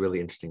think that's a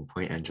really interesting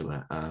point,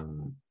 Angela. I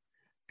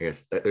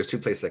guess there's 2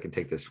 places I can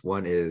take this.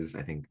 One is,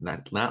 I think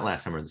not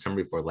last summer, the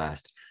summer before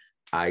last,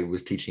 I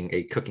was teaching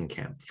a cooking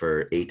camp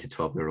for 8 to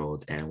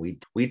 12-year-olds, and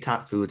we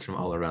taught foods from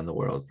all around the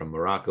world, from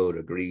Morocco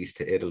to Greece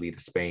to Italy to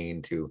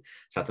Spain to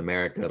South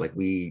America. Like,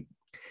 we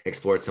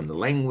explored some of the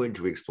language,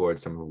 we explored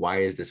some of why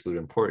is this food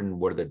important,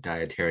 what are the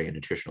dietary and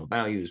nutritional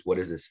values, what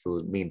does this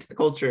food mean to the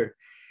culture,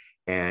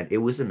 and it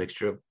was a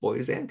mixture of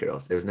boys and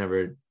girls. There was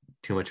never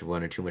too much of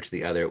one or too much of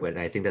the other, and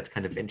I think that's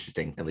kind of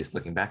interesting, at least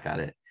looking back at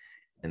it,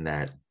 and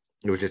that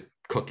it was just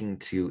cooking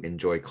to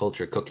enjoy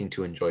culture, cooking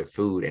to enjoy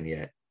food, and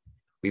yet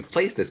we've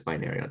placed this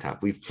binary on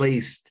top. We've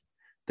placed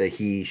the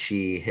he,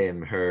 she,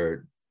 him,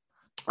 her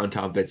on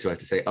top of it, so as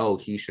to say, oh,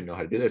 he should know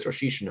how to do this or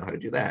she should know how to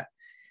do that.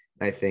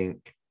 And I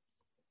think,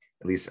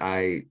 at least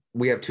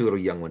we have two little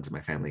young ones in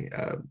my family.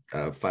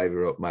 A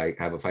 5-year-old, I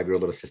have a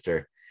 5-year-old little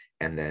sister,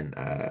 and then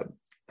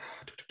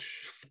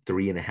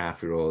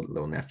 3.5-year-old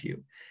little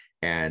nephew.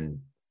 And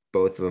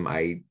both of them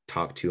I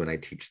talk to and I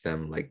teach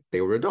them like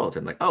they were adults.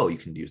 I'm like, oh, you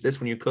can use this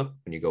when you cook.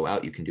 When you go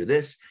out, you can do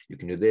this. You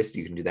can do this.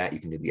 You can do that. You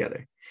can do the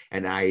other.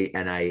 And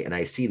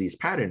I see these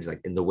patterns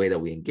like in the way that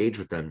we engage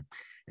with them,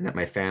 and that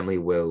my family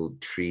will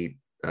treat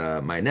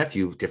my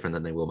nephew different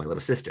than they will my little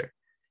sister.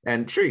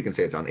 And sure, you can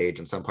say it's on age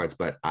in some parts,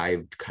 but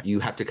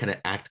you have to kind of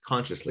act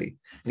consciously.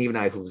 And even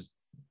I, who's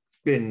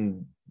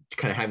been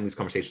kind of having these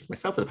conversations with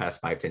myself for the past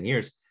 5-10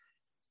 years,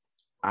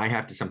 I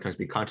have to sometimes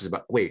be conscious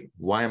about, wait,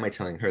 why am I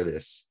telling her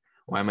this?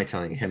 Why am I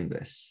telling him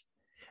this?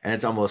 And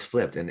it's almost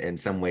flipped. And in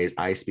some ways,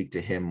 I speak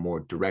to him more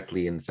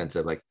directly in the sense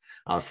of like,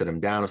 I'll sit him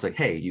down. It's like,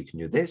 hey, you can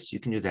do this, you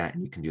can do that,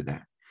 and you can do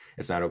that.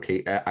 It's not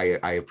okay.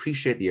 I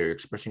appreciate that you're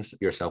expressing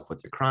yourself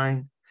with your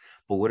crying,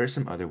 but what are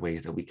some other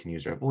ways that we can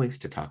use our voice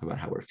to talk about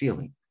how we're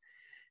feeling?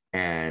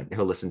 And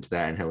he'll listen to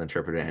that and he'll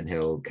interpret it and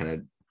he'll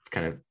kind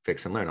of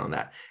fix and learn on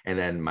that. And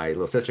then my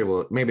little sister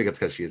will, maybe it's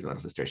because she's my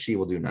little sister, she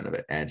will do none of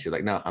it. And she's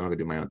like, no, I'm gonna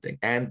do my own thing.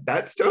 And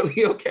that's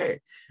totally okay.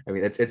 I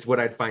mean, it's what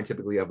I'd find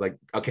typically of like,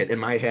 okay, in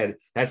my head,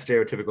 that's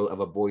stereotypical of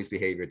a boy's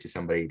behavior to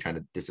somebody trying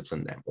to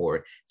discipline them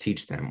or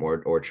teach them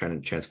or trying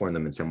to transform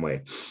them in some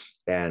way.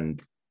 And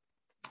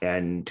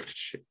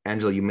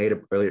Angela, you made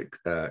an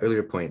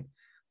earlier point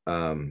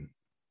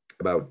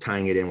about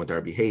tying it in with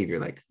our behavior.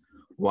 Like,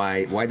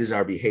 why does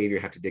our behavior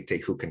have to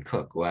dictate who can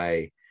cook?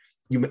 Why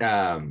you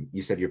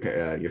said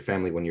your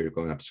family when you were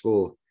going up to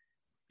school,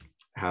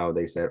 how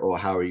they said, oh,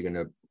 how are you going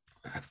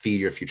to feed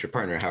your future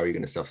partner? How are you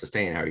going to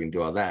self-sustain? How are you going to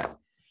do all that?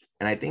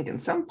 And I think in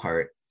some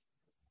part,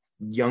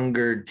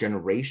 younger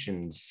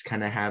generations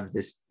kind of have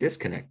this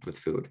disconnect with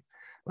food.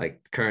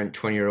 Like current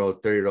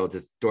 20-year-old, 30-year-old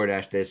just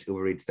DoorDash this,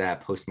 Uber Eats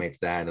that, Postmates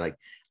that. Like,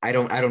 I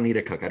don't need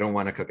to cook. I don't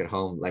want to cook at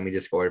home. Let me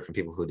just order from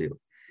people who do.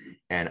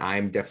 And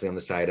I'm definitely on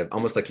the side of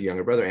almost like your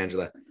younger brother,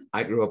 Angela.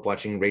 I grew up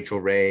watching Rachel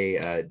Ray,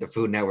 the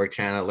Food Network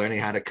channel, learning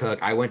how to cook.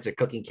 I went to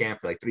cooking camp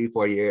for like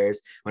 3-4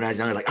 years. When I was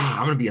younger, like,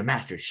 I'm going to be a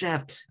master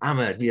chef. I'm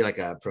going to be like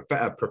a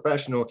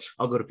professional.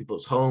 I'll go to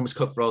people's homes,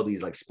 cook for all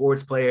these like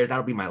sports players.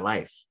 That'll be my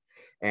life.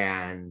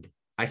 And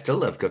I still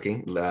love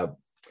cooking.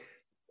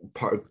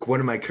 One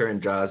of my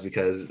current jobs,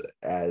 because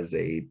as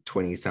a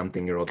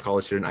 20-something-year-old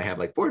college student, I have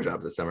like 4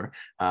 jobs this summer.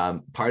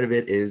 Part of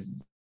it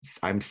is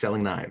I'm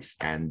selling knives.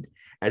 And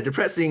as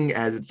depressing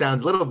as it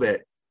sounds a little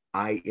bit,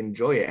 I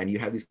enjoy it. And you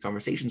have these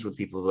conversations with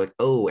people like,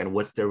 oh, and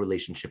what's their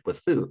relationship with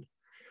food?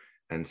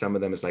 And some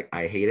of them is like,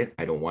 I hate it.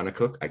 I don't want to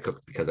cook. I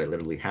cook because I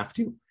literally have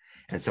to.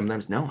 And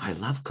sometimes, no, I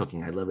love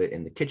cooking. I love it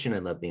in the kitchen. I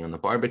love being on the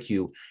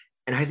barbecue.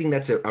 And I think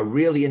that's a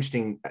really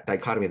interesting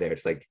dichotomy there.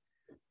 It's like,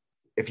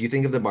 if you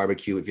think of the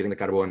barbecue, if you think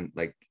the carbon,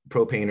 like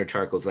propane or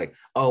charcoal, it's like,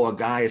 oh, a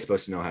guy is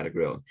supposed to know how to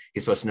grill.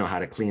 He's supposed to know how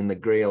to clean the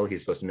grill. He's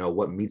supposed to know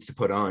what meats to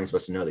put on. He's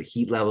supposed to know the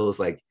heat levels.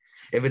 Like,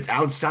 if it's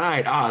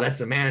outside, that's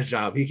the man's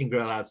job. He can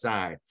grill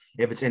outside.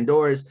 If it's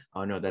indoors,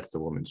 oh no, that's the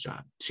woman's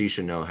job. She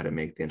should know how to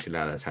make the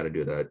enchiladas, how to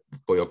do the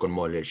pollo con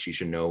mole. She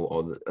should know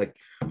all the, like,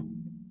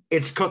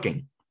 it's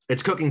cooking.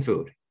 It's cooking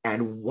food.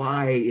 And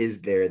why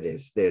is there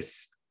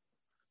this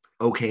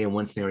okay in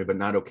one scenario, but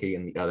not okay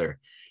in the other?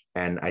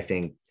 And I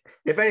think,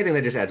 if anything,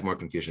 that just adds more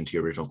confusion to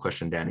your original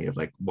question, Danny, of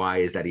like, why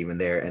is that even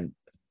there? And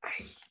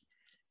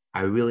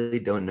I really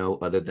don't know,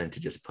 other than to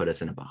just put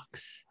us in a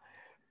box.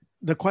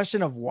 The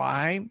question of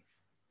why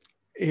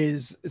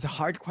is a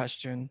hard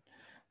question,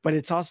 but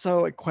it's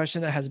also a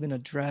question that has been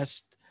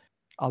addressed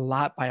a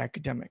lot by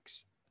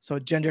academics. So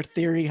gender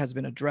theory has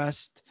been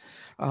addressed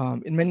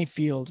in many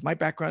fields. My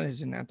background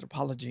is in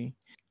anthropology,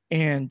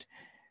 and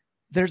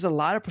there's a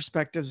lot of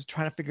perspectives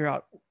trying to figure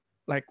out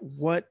like,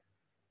 what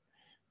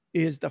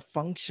is the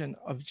function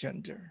of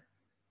gender?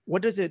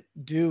 What does it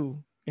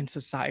do in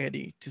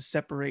society to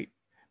separate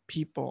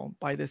people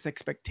by this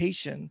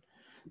expectation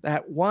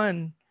that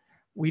one,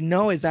 we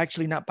know is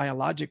actually not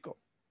biological,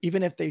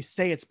 even if they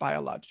say it's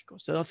biological.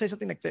 So they'll say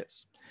something like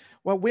this: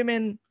 well,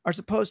 women are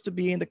supposed to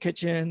be in the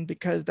kitchen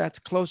because that's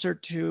closer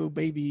to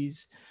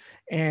babies,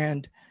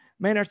 and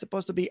men are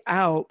supposed to be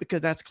out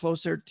because that's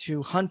closer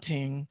to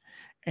hunting.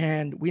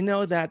 And we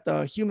know that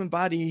the human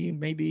body,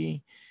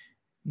 maybe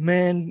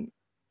men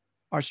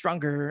are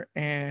stronger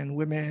and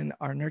women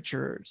are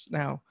nurturers.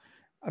 Now,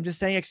 I'm just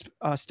saying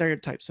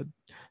stereotypes.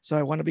 So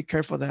I want to be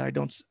careful that I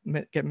don't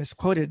get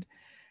misquoted.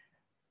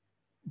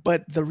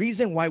 But the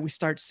reason why we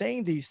start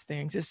saying these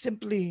things is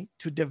simply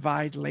to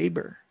divide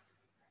labor.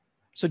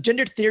 So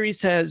gender theory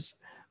says,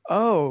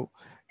 oh,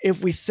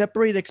 if we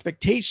separate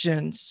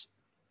expectations,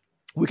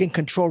 we can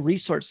control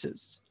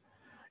resources.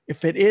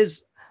 If it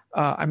is,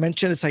 I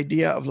mentioned this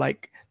idea of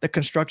like the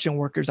construction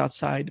workers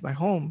outside my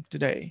home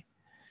today.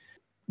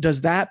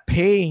 Does that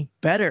pay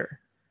better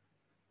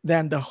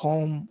than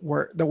the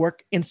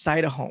work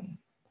inside a home?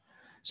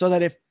 So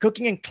that if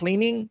cooking and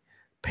cleaning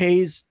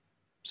pays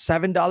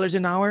 $7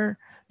 an hour,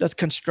 does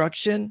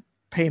construction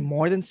pay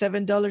more than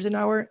 $7 an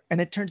hour? And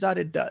it turns out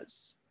it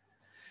does.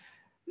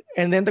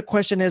 And then the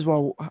question is,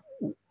 well,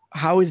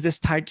 how is this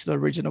tied to the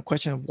original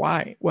question of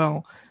why?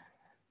 Well,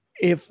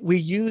 if we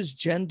use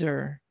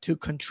gender to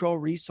control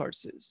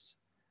resources,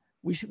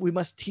 we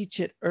must teach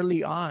it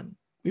early on.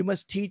 We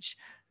must teach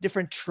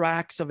different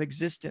tracks of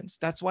existence.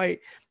 That's why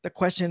the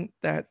question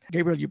that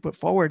Gabriel, you put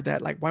forward,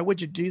 that like, why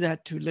would you do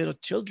that to little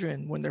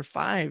children when they're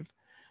 5,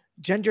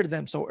 gender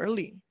them so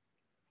early?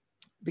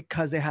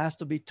 Because it has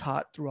to be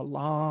taught through a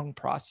long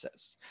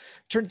process.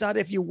 Turns out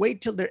if you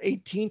wait till they're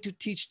 18 to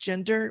teach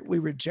gender, we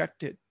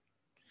reject it.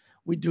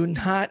 We do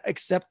not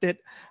accept it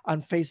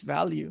on face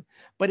value.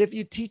 But if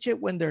you teach it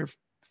when they're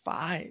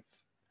 5,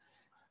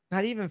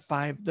 not even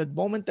 5, the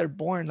moment they're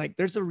born, like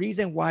there's a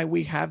reason why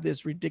we have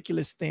this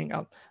ridiculous thing.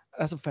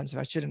 That's offensive.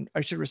 I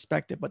should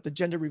respect it. But the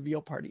gender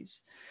reveal parties,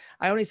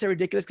 I only say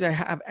ridiculous because I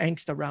have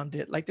angst around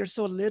it. Like they're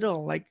so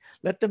little, like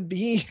let them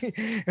be.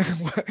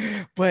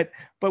 but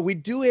we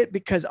do it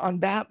because on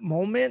that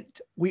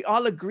moment, we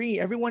all agree,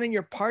 everyone in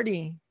your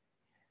party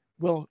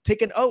will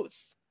take an oath.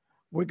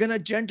 We're going to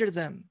gender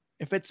them.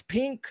 If it's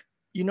pink,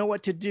 you know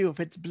what to do. If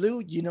it's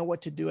blue, you know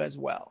what to do as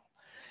well.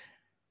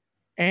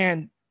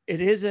 And it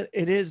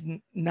is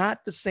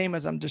not the same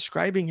as I'm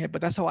describing it,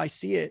 but that's how I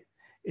see it.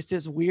 It's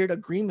this weird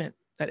agreement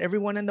that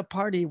everyone in the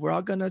party, we're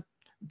all going to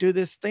do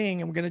this thing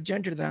and we're going to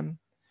gender them.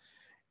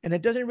 And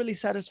it doesn't really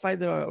satisfy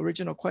the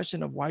original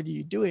question of why do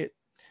you do it?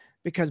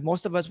 Because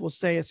most of us will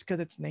say it's because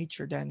it's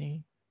nature,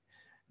 Danny.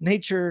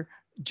 Nature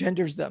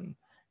genders them.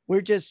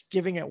 We're just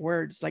giving it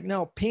words. Like,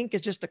 no, pink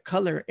is just a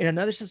color. In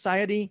another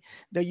society,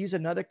 they'll use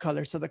another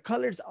color. So the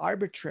color is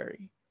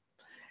arbitrary.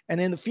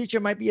 And in the future,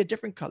 it might be a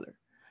different color.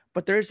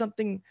 But there is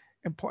something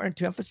important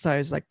to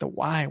emphasize, like the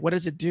why. What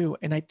does it do?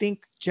 And I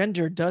think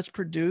gender does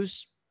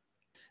produce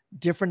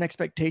different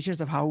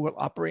expectations of how we'll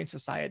operate in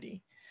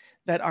society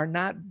that are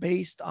not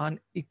based on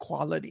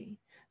equality.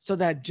 So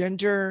that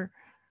gender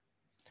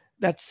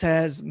that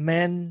says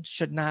men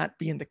should not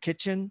be in the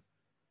kitchen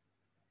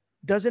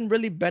doesn't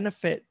really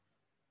benefit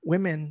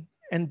women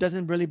and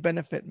doesn't really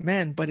benefit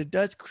men, but it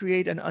does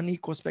create an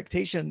unequal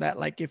expectation that,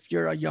 like, if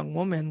you're a young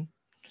woman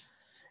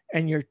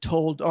and you're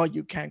told, oh,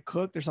 you can't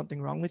cook, there's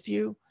something wrong with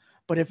you.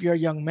 But if you're a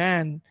young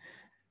man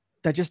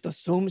that just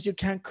assumes you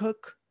can't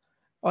cook,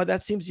 oh,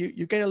 that seems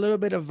you get a little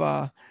bit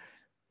of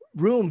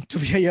room to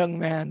be a young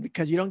man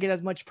because you don't get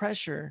as much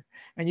pressure.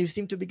 And you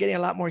seem to be getting a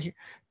lot more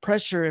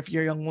pressure if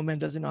your young woman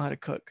doesn't know how to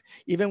cook.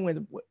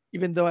 Even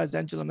though, as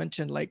Angela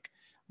mentioned, like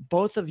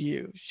both of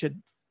you should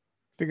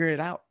figure it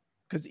out,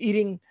 because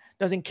eating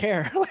doesn't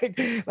care.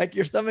 like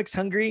your stomach's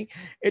hungry,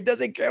 it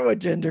doesn't care what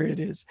gender it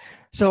is.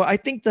 So I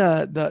think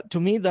to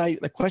me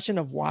the question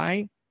of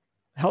why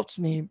helps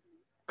me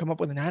come up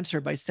with an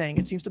answer by saying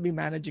it seems to be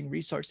managing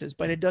resources,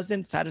 but it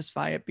doesn't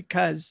satisfy it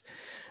because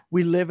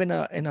we live in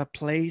a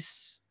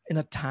place, in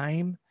a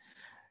time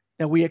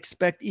that we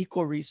expect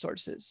equal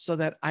resources. So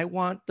that I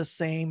want the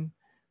same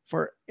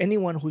for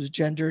anyone who's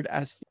gendered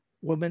as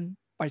woman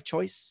by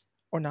choice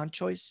or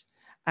non-choice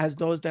as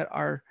those that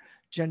are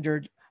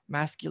gendered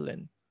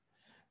masculine.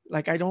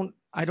 Like I don't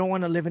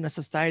want to live in a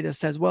society that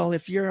says, well,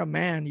 if you're a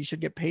man, you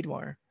should get paid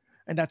more,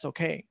 and that's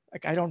okay.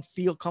 Like I don't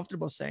feel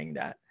comfortable saying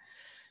that.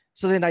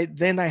 So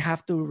then I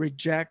have to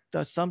reject the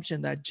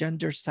assumption that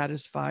gender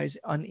satisfies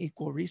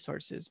unequal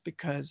resources,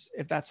 because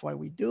if that's why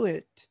we do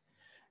it,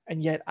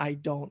 and yet I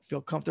don't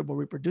feel comfortable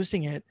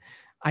reproducing it,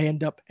 I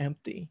end up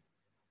empty.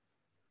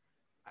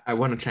 I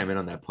want to chime in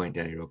on that point,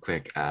 Danny, real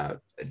quick.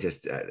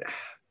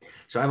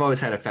 So I've always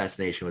had a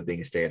fascination with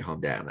being a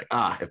stay-at-home dad. I'm like,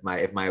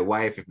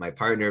 if my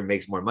partner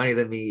makes more money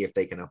than me, if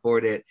they can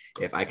afford it,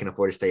 if I can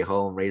afford to stay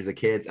home, raise the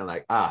kids, I'm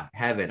like,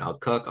 heaven, I'll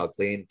cook, I'll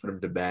clean, put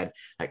them to bed.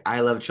 Like,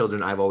 I love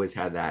children. I've always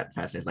had that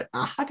fascination. It's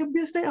like, I can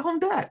be a stay-at-home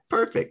dad.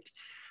 Perfect.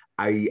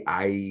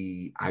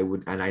 I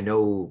would, and I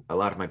know a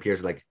lot of my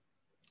peers are like,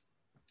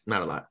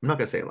 not a lot. I'm not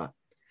gonna say a lot.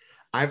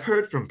 I've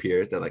heard from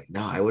peers that like,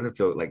 no, I wouldn't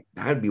feel like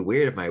that would be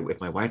weird if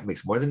my wife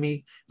makes more than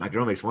me, my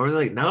girl makes more than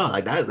me. Like, no,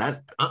 like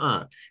that's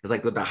It's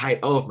like with the height.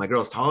 Oh, if my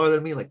girl's taller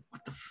than me, like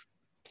what the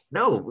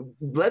no,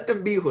 let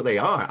them be who they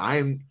are.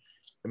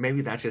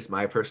 Maybe that's just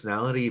my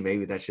personality.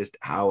 Maybe that's just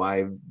how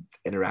I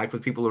interact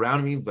with people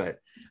around me. But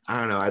I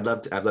don't know. I'd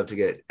love to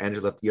get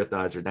Angela your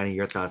thoughts, or Danny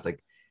your thoughts.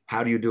 Like,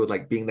 how do you do with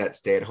like being that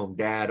stay-at-home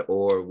dad,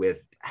 or with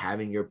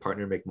having your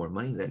partner make more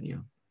money than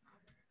you?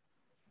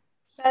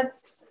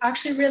 That's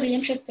actually really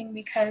interesting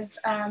because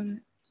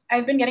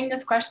I've been getting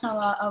this question a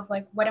lot of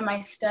like, what am I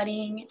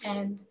studying?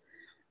 And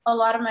a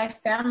lot of my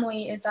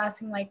family is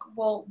asking like,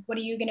 well, what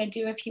are you going to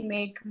do if you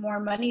make more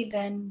money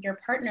than your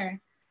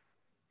partner?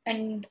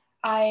 And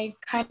I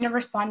kind of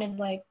responded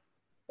like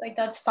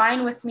that's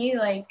fine with me.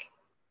 Like,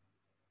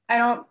 I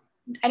don't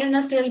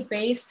necessarily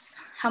base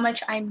how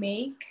much I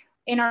make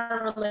in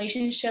our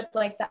relationship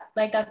like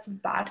that's a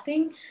bad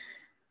thing.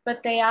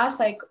 But they asked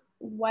like,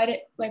 what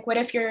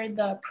if you're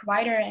the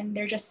provider and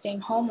they're just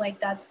staying home?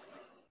 Like, that's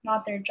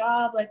not their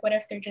job. Like, what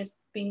if they're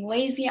just being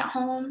lazy at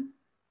home?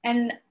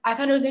 And I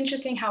thought it was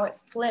interesting how it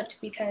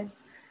flipped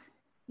because,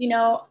 you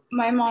know,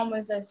 my mom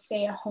was a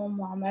stay-at-home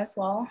mom as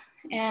well.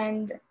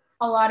 And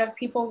a lot of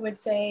people would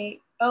say,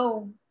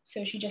 oh,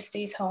 So she just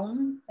stays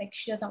home, like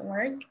she doesn't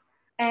work.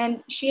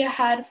 And she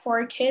had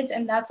 4 kids,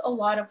 and that's a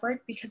lot of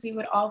work because we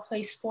would all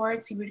play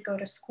sports, we would go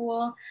to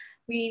school,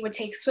 we would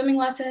take swimming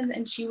lessons,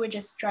 and she would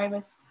just drive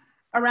us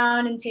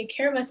around and take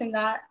care of us. And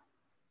that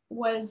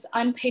was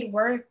unpaid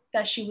work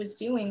that she was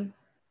doing.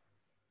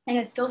 And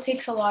it still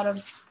takes a lot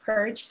of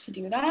courage to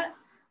do that.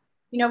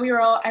 You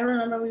know, I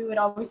remember we would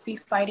always be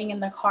fighting in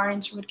the car,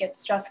 and she would get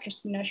stressed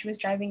because, you know, she was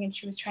driving and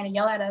she was trying to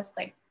yell at us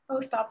like,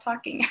 oh, stop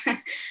talking.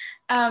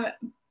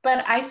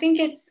 But I think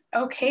it's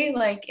okay,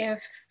 like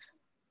if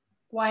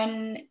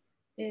one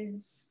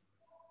is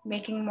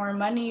making more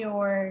money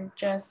or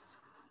just,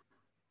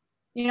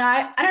 you know,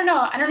 I don't know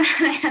how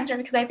to answer it,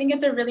 because I think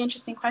it's a really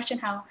interesting question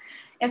how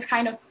it's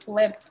kind of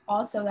flipped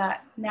also,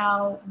 that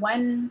now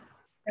one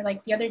or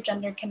like the other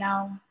gender can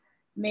now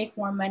make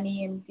more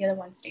money and the other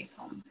one stays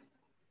home.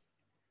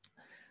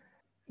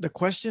 The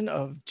question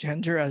of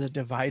gender as a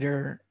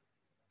divider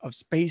of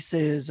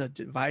spaces, a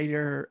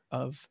divider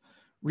of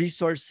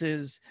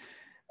resources,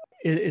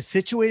 is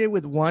situated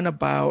with one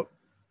about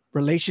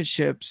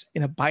relationships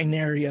in a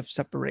binary of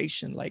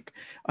separation, like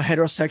a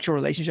heterosexual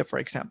relationship, for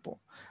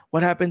example.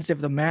 What happens if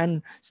the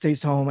man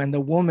stays home and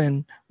the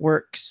woman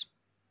works?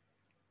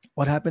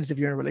 What happens if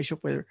you're in a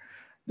relationship where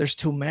there's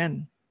 2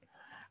 men?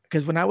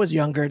 Because when I was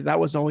younger, that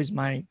was always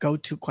my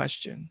go-to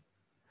question.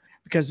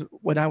 Because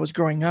when I was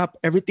growing up,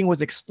 everything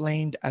was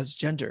explained as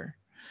gender.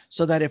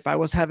 So that if I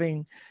was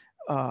having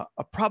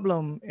a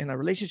problem in a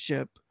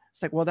relationship,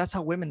 it's like, well, that's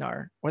how women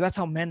are, or that's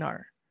how men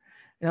are.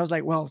 And I was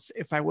like, well,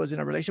 if I was in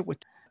a relationship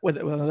with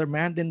another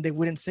man, then they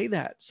wouldn't say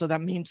that. So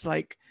that means,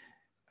 like,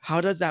 how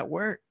does that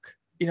work?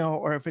 You know,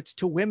 or if it's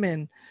 2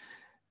 women,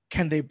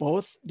 can they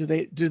both, do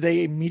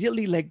they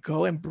immediately let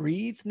go and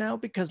breathe now?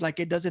 Because like,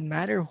 it doesn't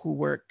matter who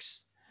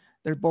works.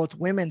 They're both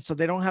women. So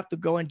they don't have to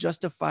go and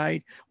justify,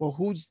 well,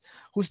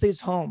 who stays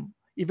home?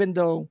 Even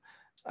though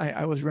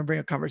I was remembering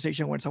a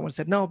conversation when someone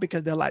said no,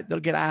 because they'll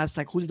get asked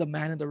like, who's the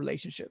man in the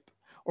relationship?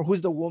 Or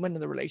who's the woman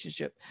in the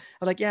relationship?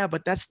 I'm like, yeah,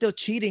 but that's still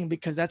cheating,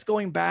 because that's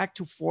going back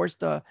to force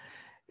the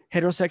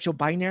heterosexual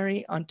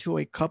binary onto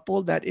a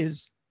couple that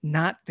is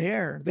not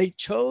there. They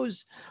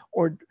chose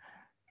or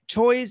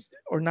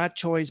not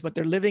choice, but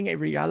they're living a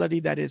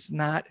reality that is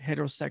not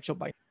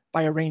heterosexual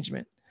by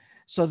arrangement.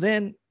 So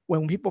then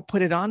when people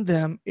put it on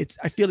them,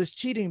 I feel it's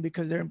cheating,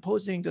 because they're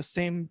imposing the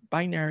same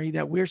binary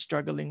that we're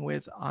struggling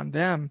with on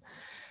them.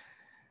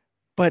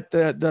 But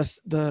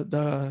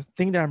the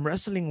thing that I'm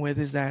wrestling with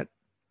is that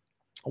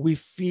we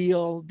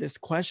feel this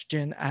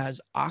question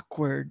as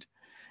awkward.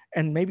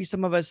 And maybe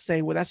some of us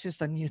say, well, that's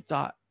just a new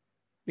thought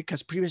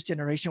because previous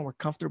generation were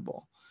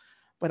comfortable.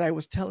 But I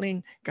was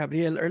telling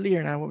Gabriel earlier,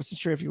 and I wasn't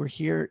sure if you were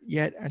here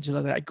yet,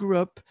 Angela, that I grew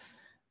up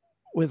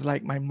with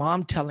like my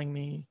mom telling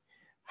me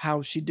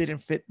how she didn't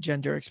fit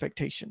gender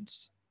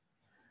expectations.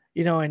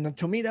 You know, and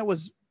to me that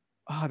was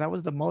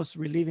the most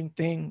relieving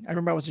thing. I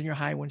remember I was in junior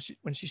high when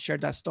she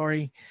shared that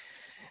story,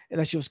 and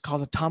that she was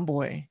called a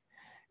tomboy.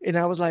 And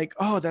I was like,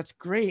 oh, that's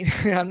great.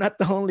 I'm not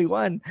the only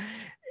one.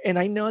 And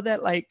I know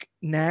that like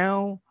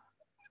now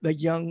the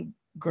young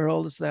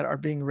girls that are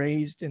being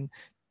raised in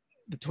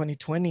the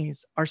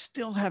 2020s are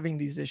still having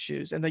these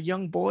issues. And the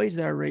young boys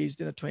that are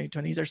raised in the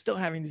 2020s are still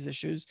having these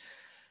issues.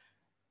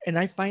 And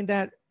I find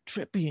that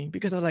trippy,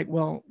 because I'm like,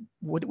 well,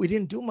 we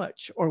didn't do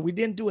much, or we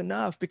didn't do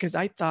enough, because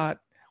I thought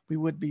we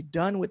would be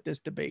done with this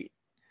debate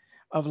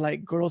of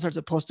like, girls are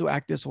supposed to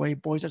act this way,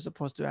 boys are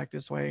supposed to act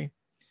this way.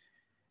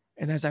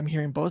 And as I'm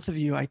hearing both of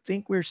you, I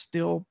think we're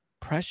still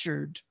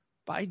pressured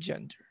by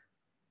gender.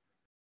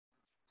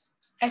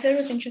 I thought it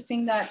was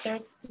interesting that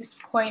there's this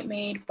point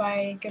made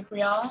by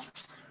Gabriel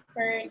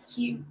where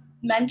he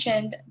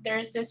mentioned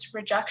there's this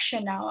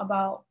rejection now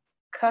about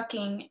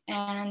cooking,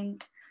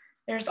 and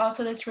there's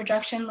also this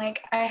rejection,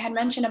 like I had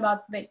mentioned,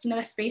 about the, you know,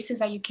 the spaces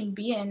that you can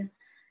be in,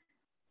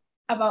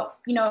 about,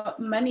 you know,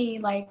 money,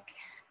 like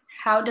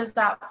how does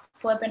that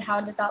flip and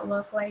how does that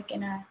look like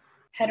in a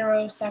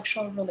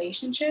heterosexual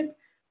relationship,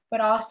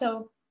 but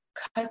also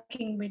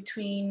cooking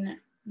between,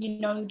 you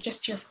know,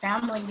 just your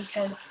family,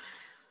 because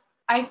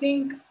I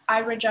think I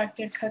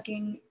rejected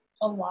cooking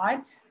a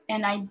lot,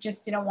 and I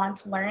just didn't want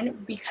to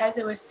learn because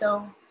it was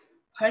so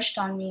pushed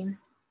on me.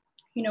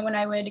 You know, when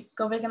I would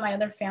go visit my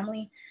other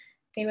family,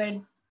 they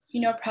would, you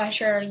know,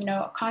 pressure, you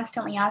know,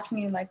 constantly ask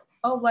me like,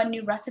 oh, what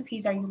new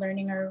recipes are you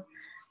learning? Or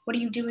what are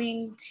you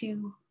doing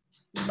to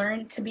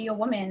learn to be a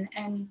woman?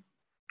 And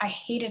I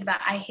hated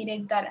that. I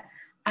hated that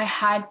I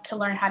had to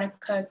learn how to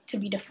cook to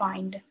be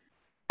defined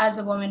as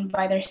a woman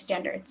by their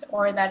standards,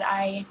 or that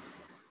I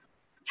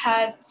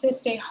had to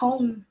stay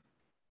home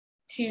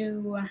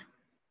to,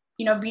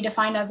 you know, be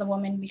defined as a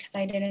woman because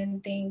I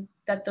didn't think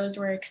that those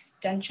were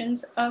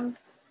extensions of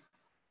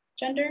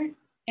gender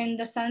in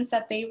the sense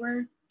that they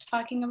were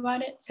talking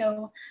about it.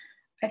 So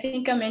I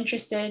think I'm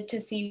interested to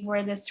see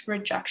where this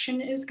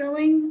rejection is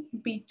going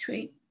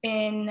between,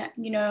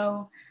 you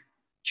know,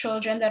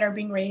 children that are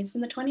being raised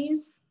in the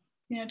 20s,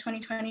 you know,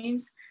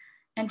 2020s,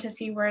 and to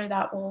see where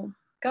that will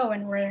go,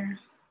 and where,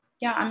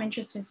 yeah, I'm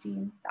interested to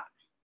see that.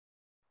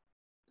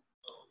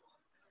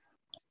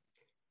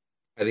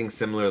 I think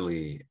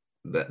similarly,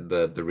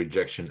 the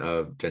rejection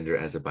of gender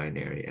as a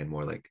binary and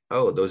more like,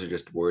 oh, those are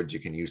just words you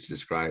can use to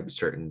describe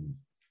certain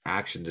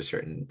actions or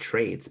certain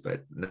traits,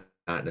 but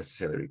not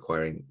necessarily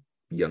requiring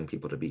young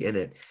people to be in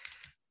it.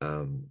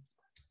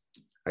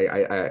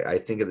 I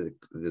think of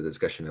the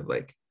discussion of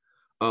like,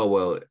 oh,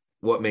 well,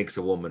 what makes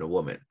a woman a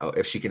woman? Oh,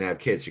 if she can have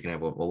kids, she can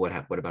have. Well,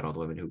 what about all the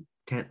women who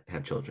can't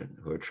have children,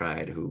 who are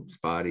tried, whose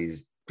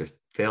bodies just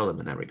fail them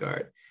in that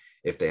regard?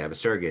 If they have a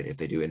surrogate, if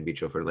they do in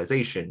vitro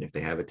fertilization, if they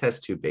have a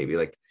test tube baby,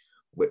 like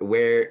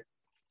where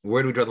do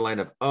we draw the line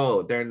of,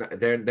 oh,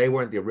 they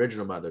weren't the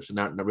original mothers, so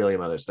not really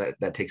mothers.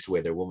 That takes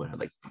away their womanhood.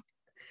 Like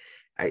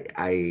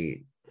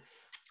I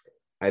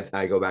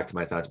go back to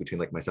my thoughts between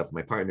like myself and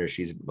my partner.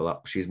 She's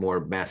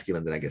more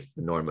masculine than I guess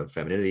the norm of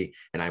femininity,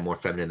 and I'm more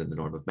feminine than the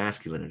norm of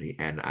masculinity.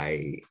 And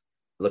I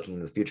looking in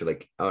the future,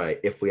 like, all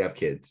right, if we have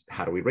kids,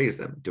 how do we raise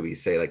them? Do we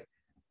say like,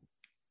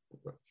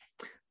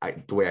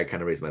 the way I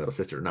kind of raise my little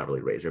sister, not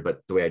really raise her,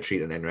 but the way I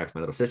treat and interact with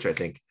my little sister, I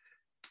think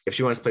if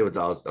she wants to play with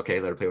dolls, okay,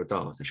 let her play with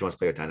dolls. If she wants to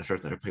play with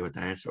dinosaurs, let her play with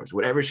dinosaurs.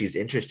 Whatever she's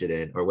interested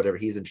in, or whatever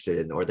he's interested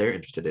in, or they're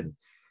interested in,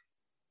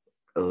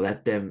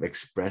 let them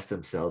express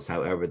themselves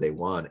however they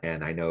want.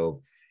 And I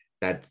know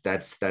that's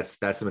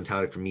the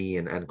mentality for me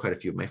and quite a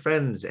few of my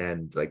friends.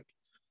 And like,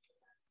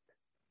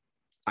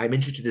 I'm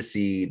interested to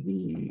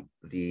see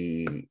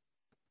the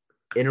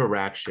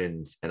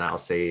interactions, and I'll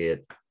say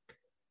it,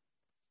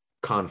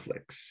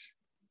 conflicts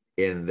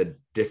in the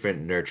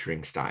different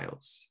nurturing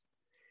styles,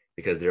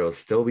 because there will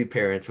still be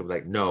parents who are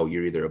like, no,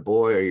 you're either a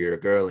boy or you're a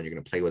girl, and you're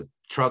going to play with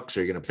trucks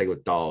or you're going to play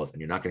with dolls, and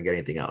you're not going to get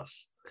anything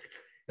else.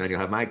 And then you'll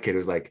have my kid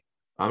who's like,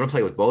 I'm going to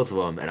play with both of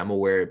them, and I'm going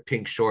to wear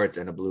pink shorts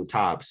and a blue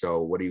top,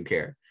 so what do you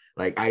care?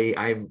 Like,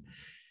 I'm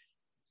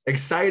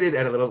excited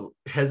and a little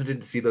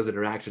hesitant to see those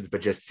interactions,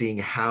 but just seeing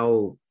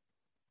how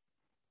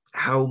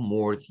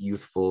more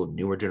youthful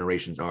newer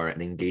generations are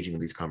and engaging in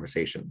these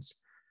conversations,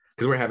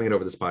 because we're having it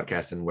over this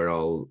podcast and we're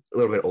all a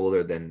little bit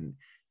older than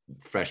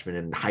freshmen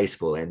in high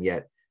school, and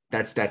yet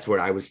that's where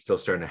I was still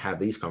starting to have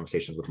these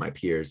conversations with my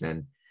peers,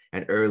 and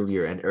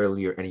earlier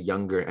and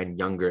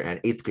younger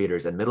and eighth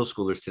graders and middle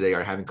schoolers today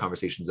are having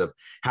conversations of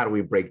how do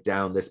we break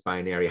down this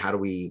binary, how do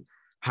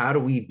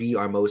we be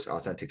our most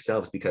authentic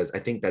selves, because I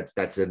think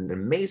that's an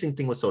amazing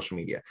thing with social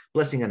media,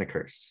 blessing and a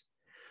curse.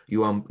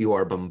 You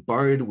are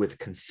bombarded with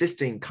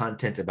consistent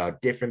content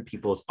about different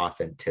people's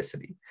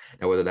authenticity.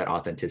 Now, whether that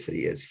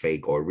authenticity is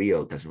fake or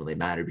real doesn't really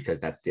matter, because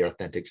that's their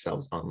authentic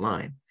selves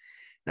online.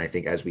 And I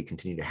think as we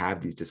continue to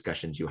have these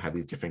discussions, you have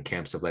these different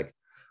camps of like,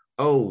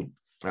 oh,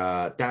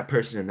 that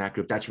person in that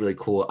group, that's really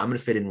cool. I'm going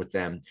to fit in with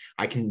them.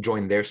 I can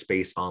join their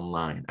space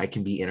online. I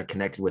can be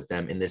interconnected with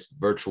them in this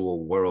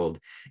virtual world.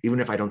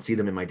 Even if I don't see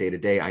them in my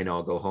day-to-day, I know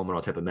I'll go home and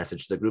I'll type a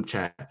message to the group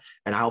chat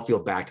and I'll feel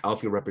backed. I'll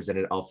feel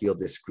represented. I'll feel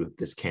this group,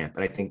 this camp.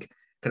 And I think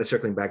kind of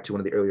circling back to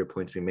one of the earlier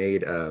points we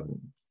made,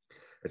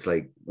 it's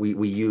like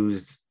we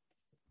used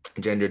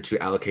gender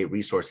to allocate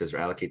resources or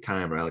allocate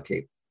time or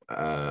allocate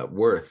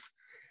worth.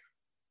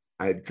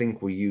 I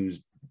think we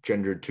used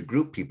gender to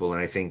group people.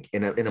 And I think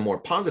in a more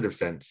positive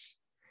sense,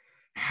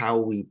 how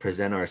we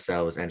present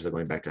ourselves, Angela,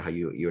 going back to how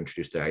you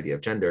introduced the idea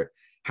of gender,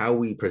 how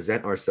we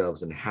present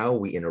ourselves and how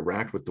we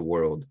interact with the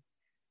world,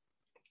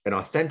 and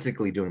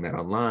authentically doing that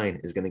online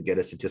is going to get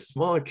us into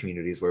smaller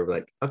communities where we're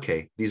like,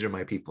 okay, these are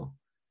my people.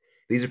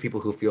 These are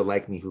people who feel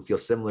like me, who feel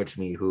similar to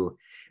me, who,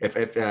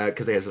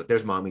 because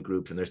there's mommy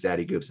groups and there's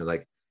daddy groups, and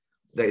like,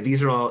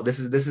 these are all, this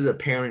is a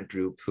parent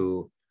group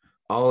who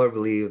all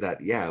believe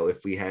that, yeah,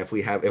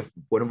 if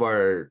one of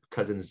our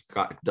cousins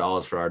got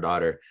dolls for our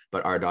daughter,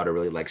 but our daughter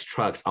really likes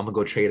trucks, I'm gonna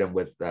go trade them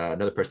with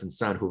another person's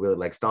son who really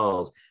likes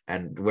dolls,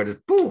 and we're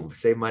just boom,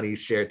 save money,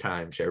 share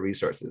time, share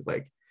resources.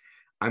 Like,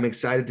 I'm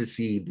excited to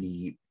see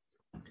the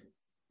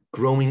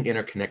growing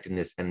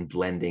interconnectedness and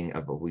blending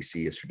of what we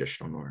see as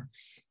traditional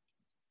norms.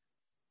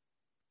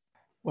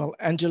 Well,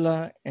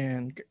 Angela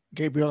and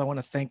Gabriel, I want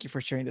to thank you for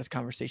sharing this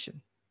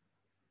conversation.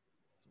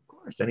 Of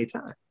course,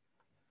 anytime.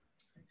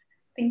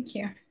 Thank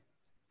you.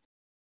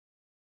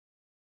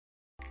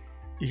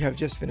 You have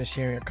just finished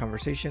hearing a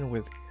conversation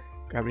with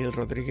Gabriel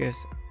Rodriguez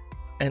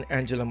and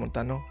Angela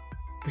Montano.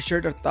 We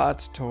shared our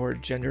thoughts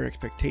toward gender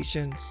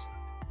expectations,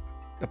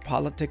 the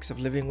politics of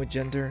living with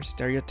gender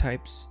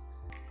stereotypes.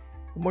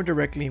 But more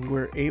directly,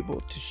 we're able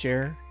to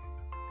share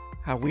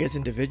how we as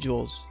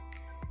individuals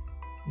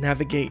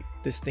navigate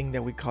this thing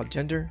that we call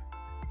gender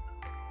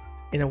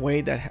in a way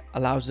that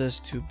allows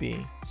us to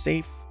be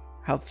safe,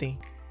 healthy,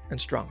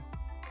 and strong.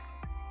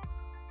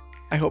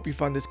 I hope you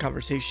found this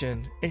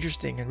conversation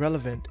interesting and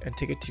relevant and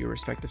take it to your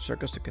respective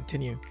circles to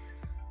continue.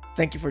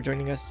 Thank you for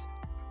joining us.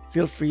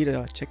 Feel free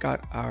to check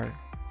out our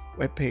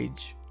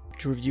webpage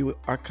to review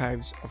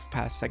archives of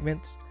past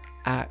segments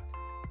at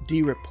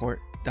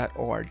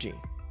dreport.org.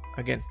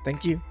 Again,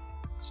 thank you.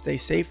 Stay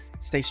safe,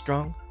 stay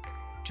strong.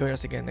 Join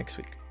us again next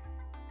week.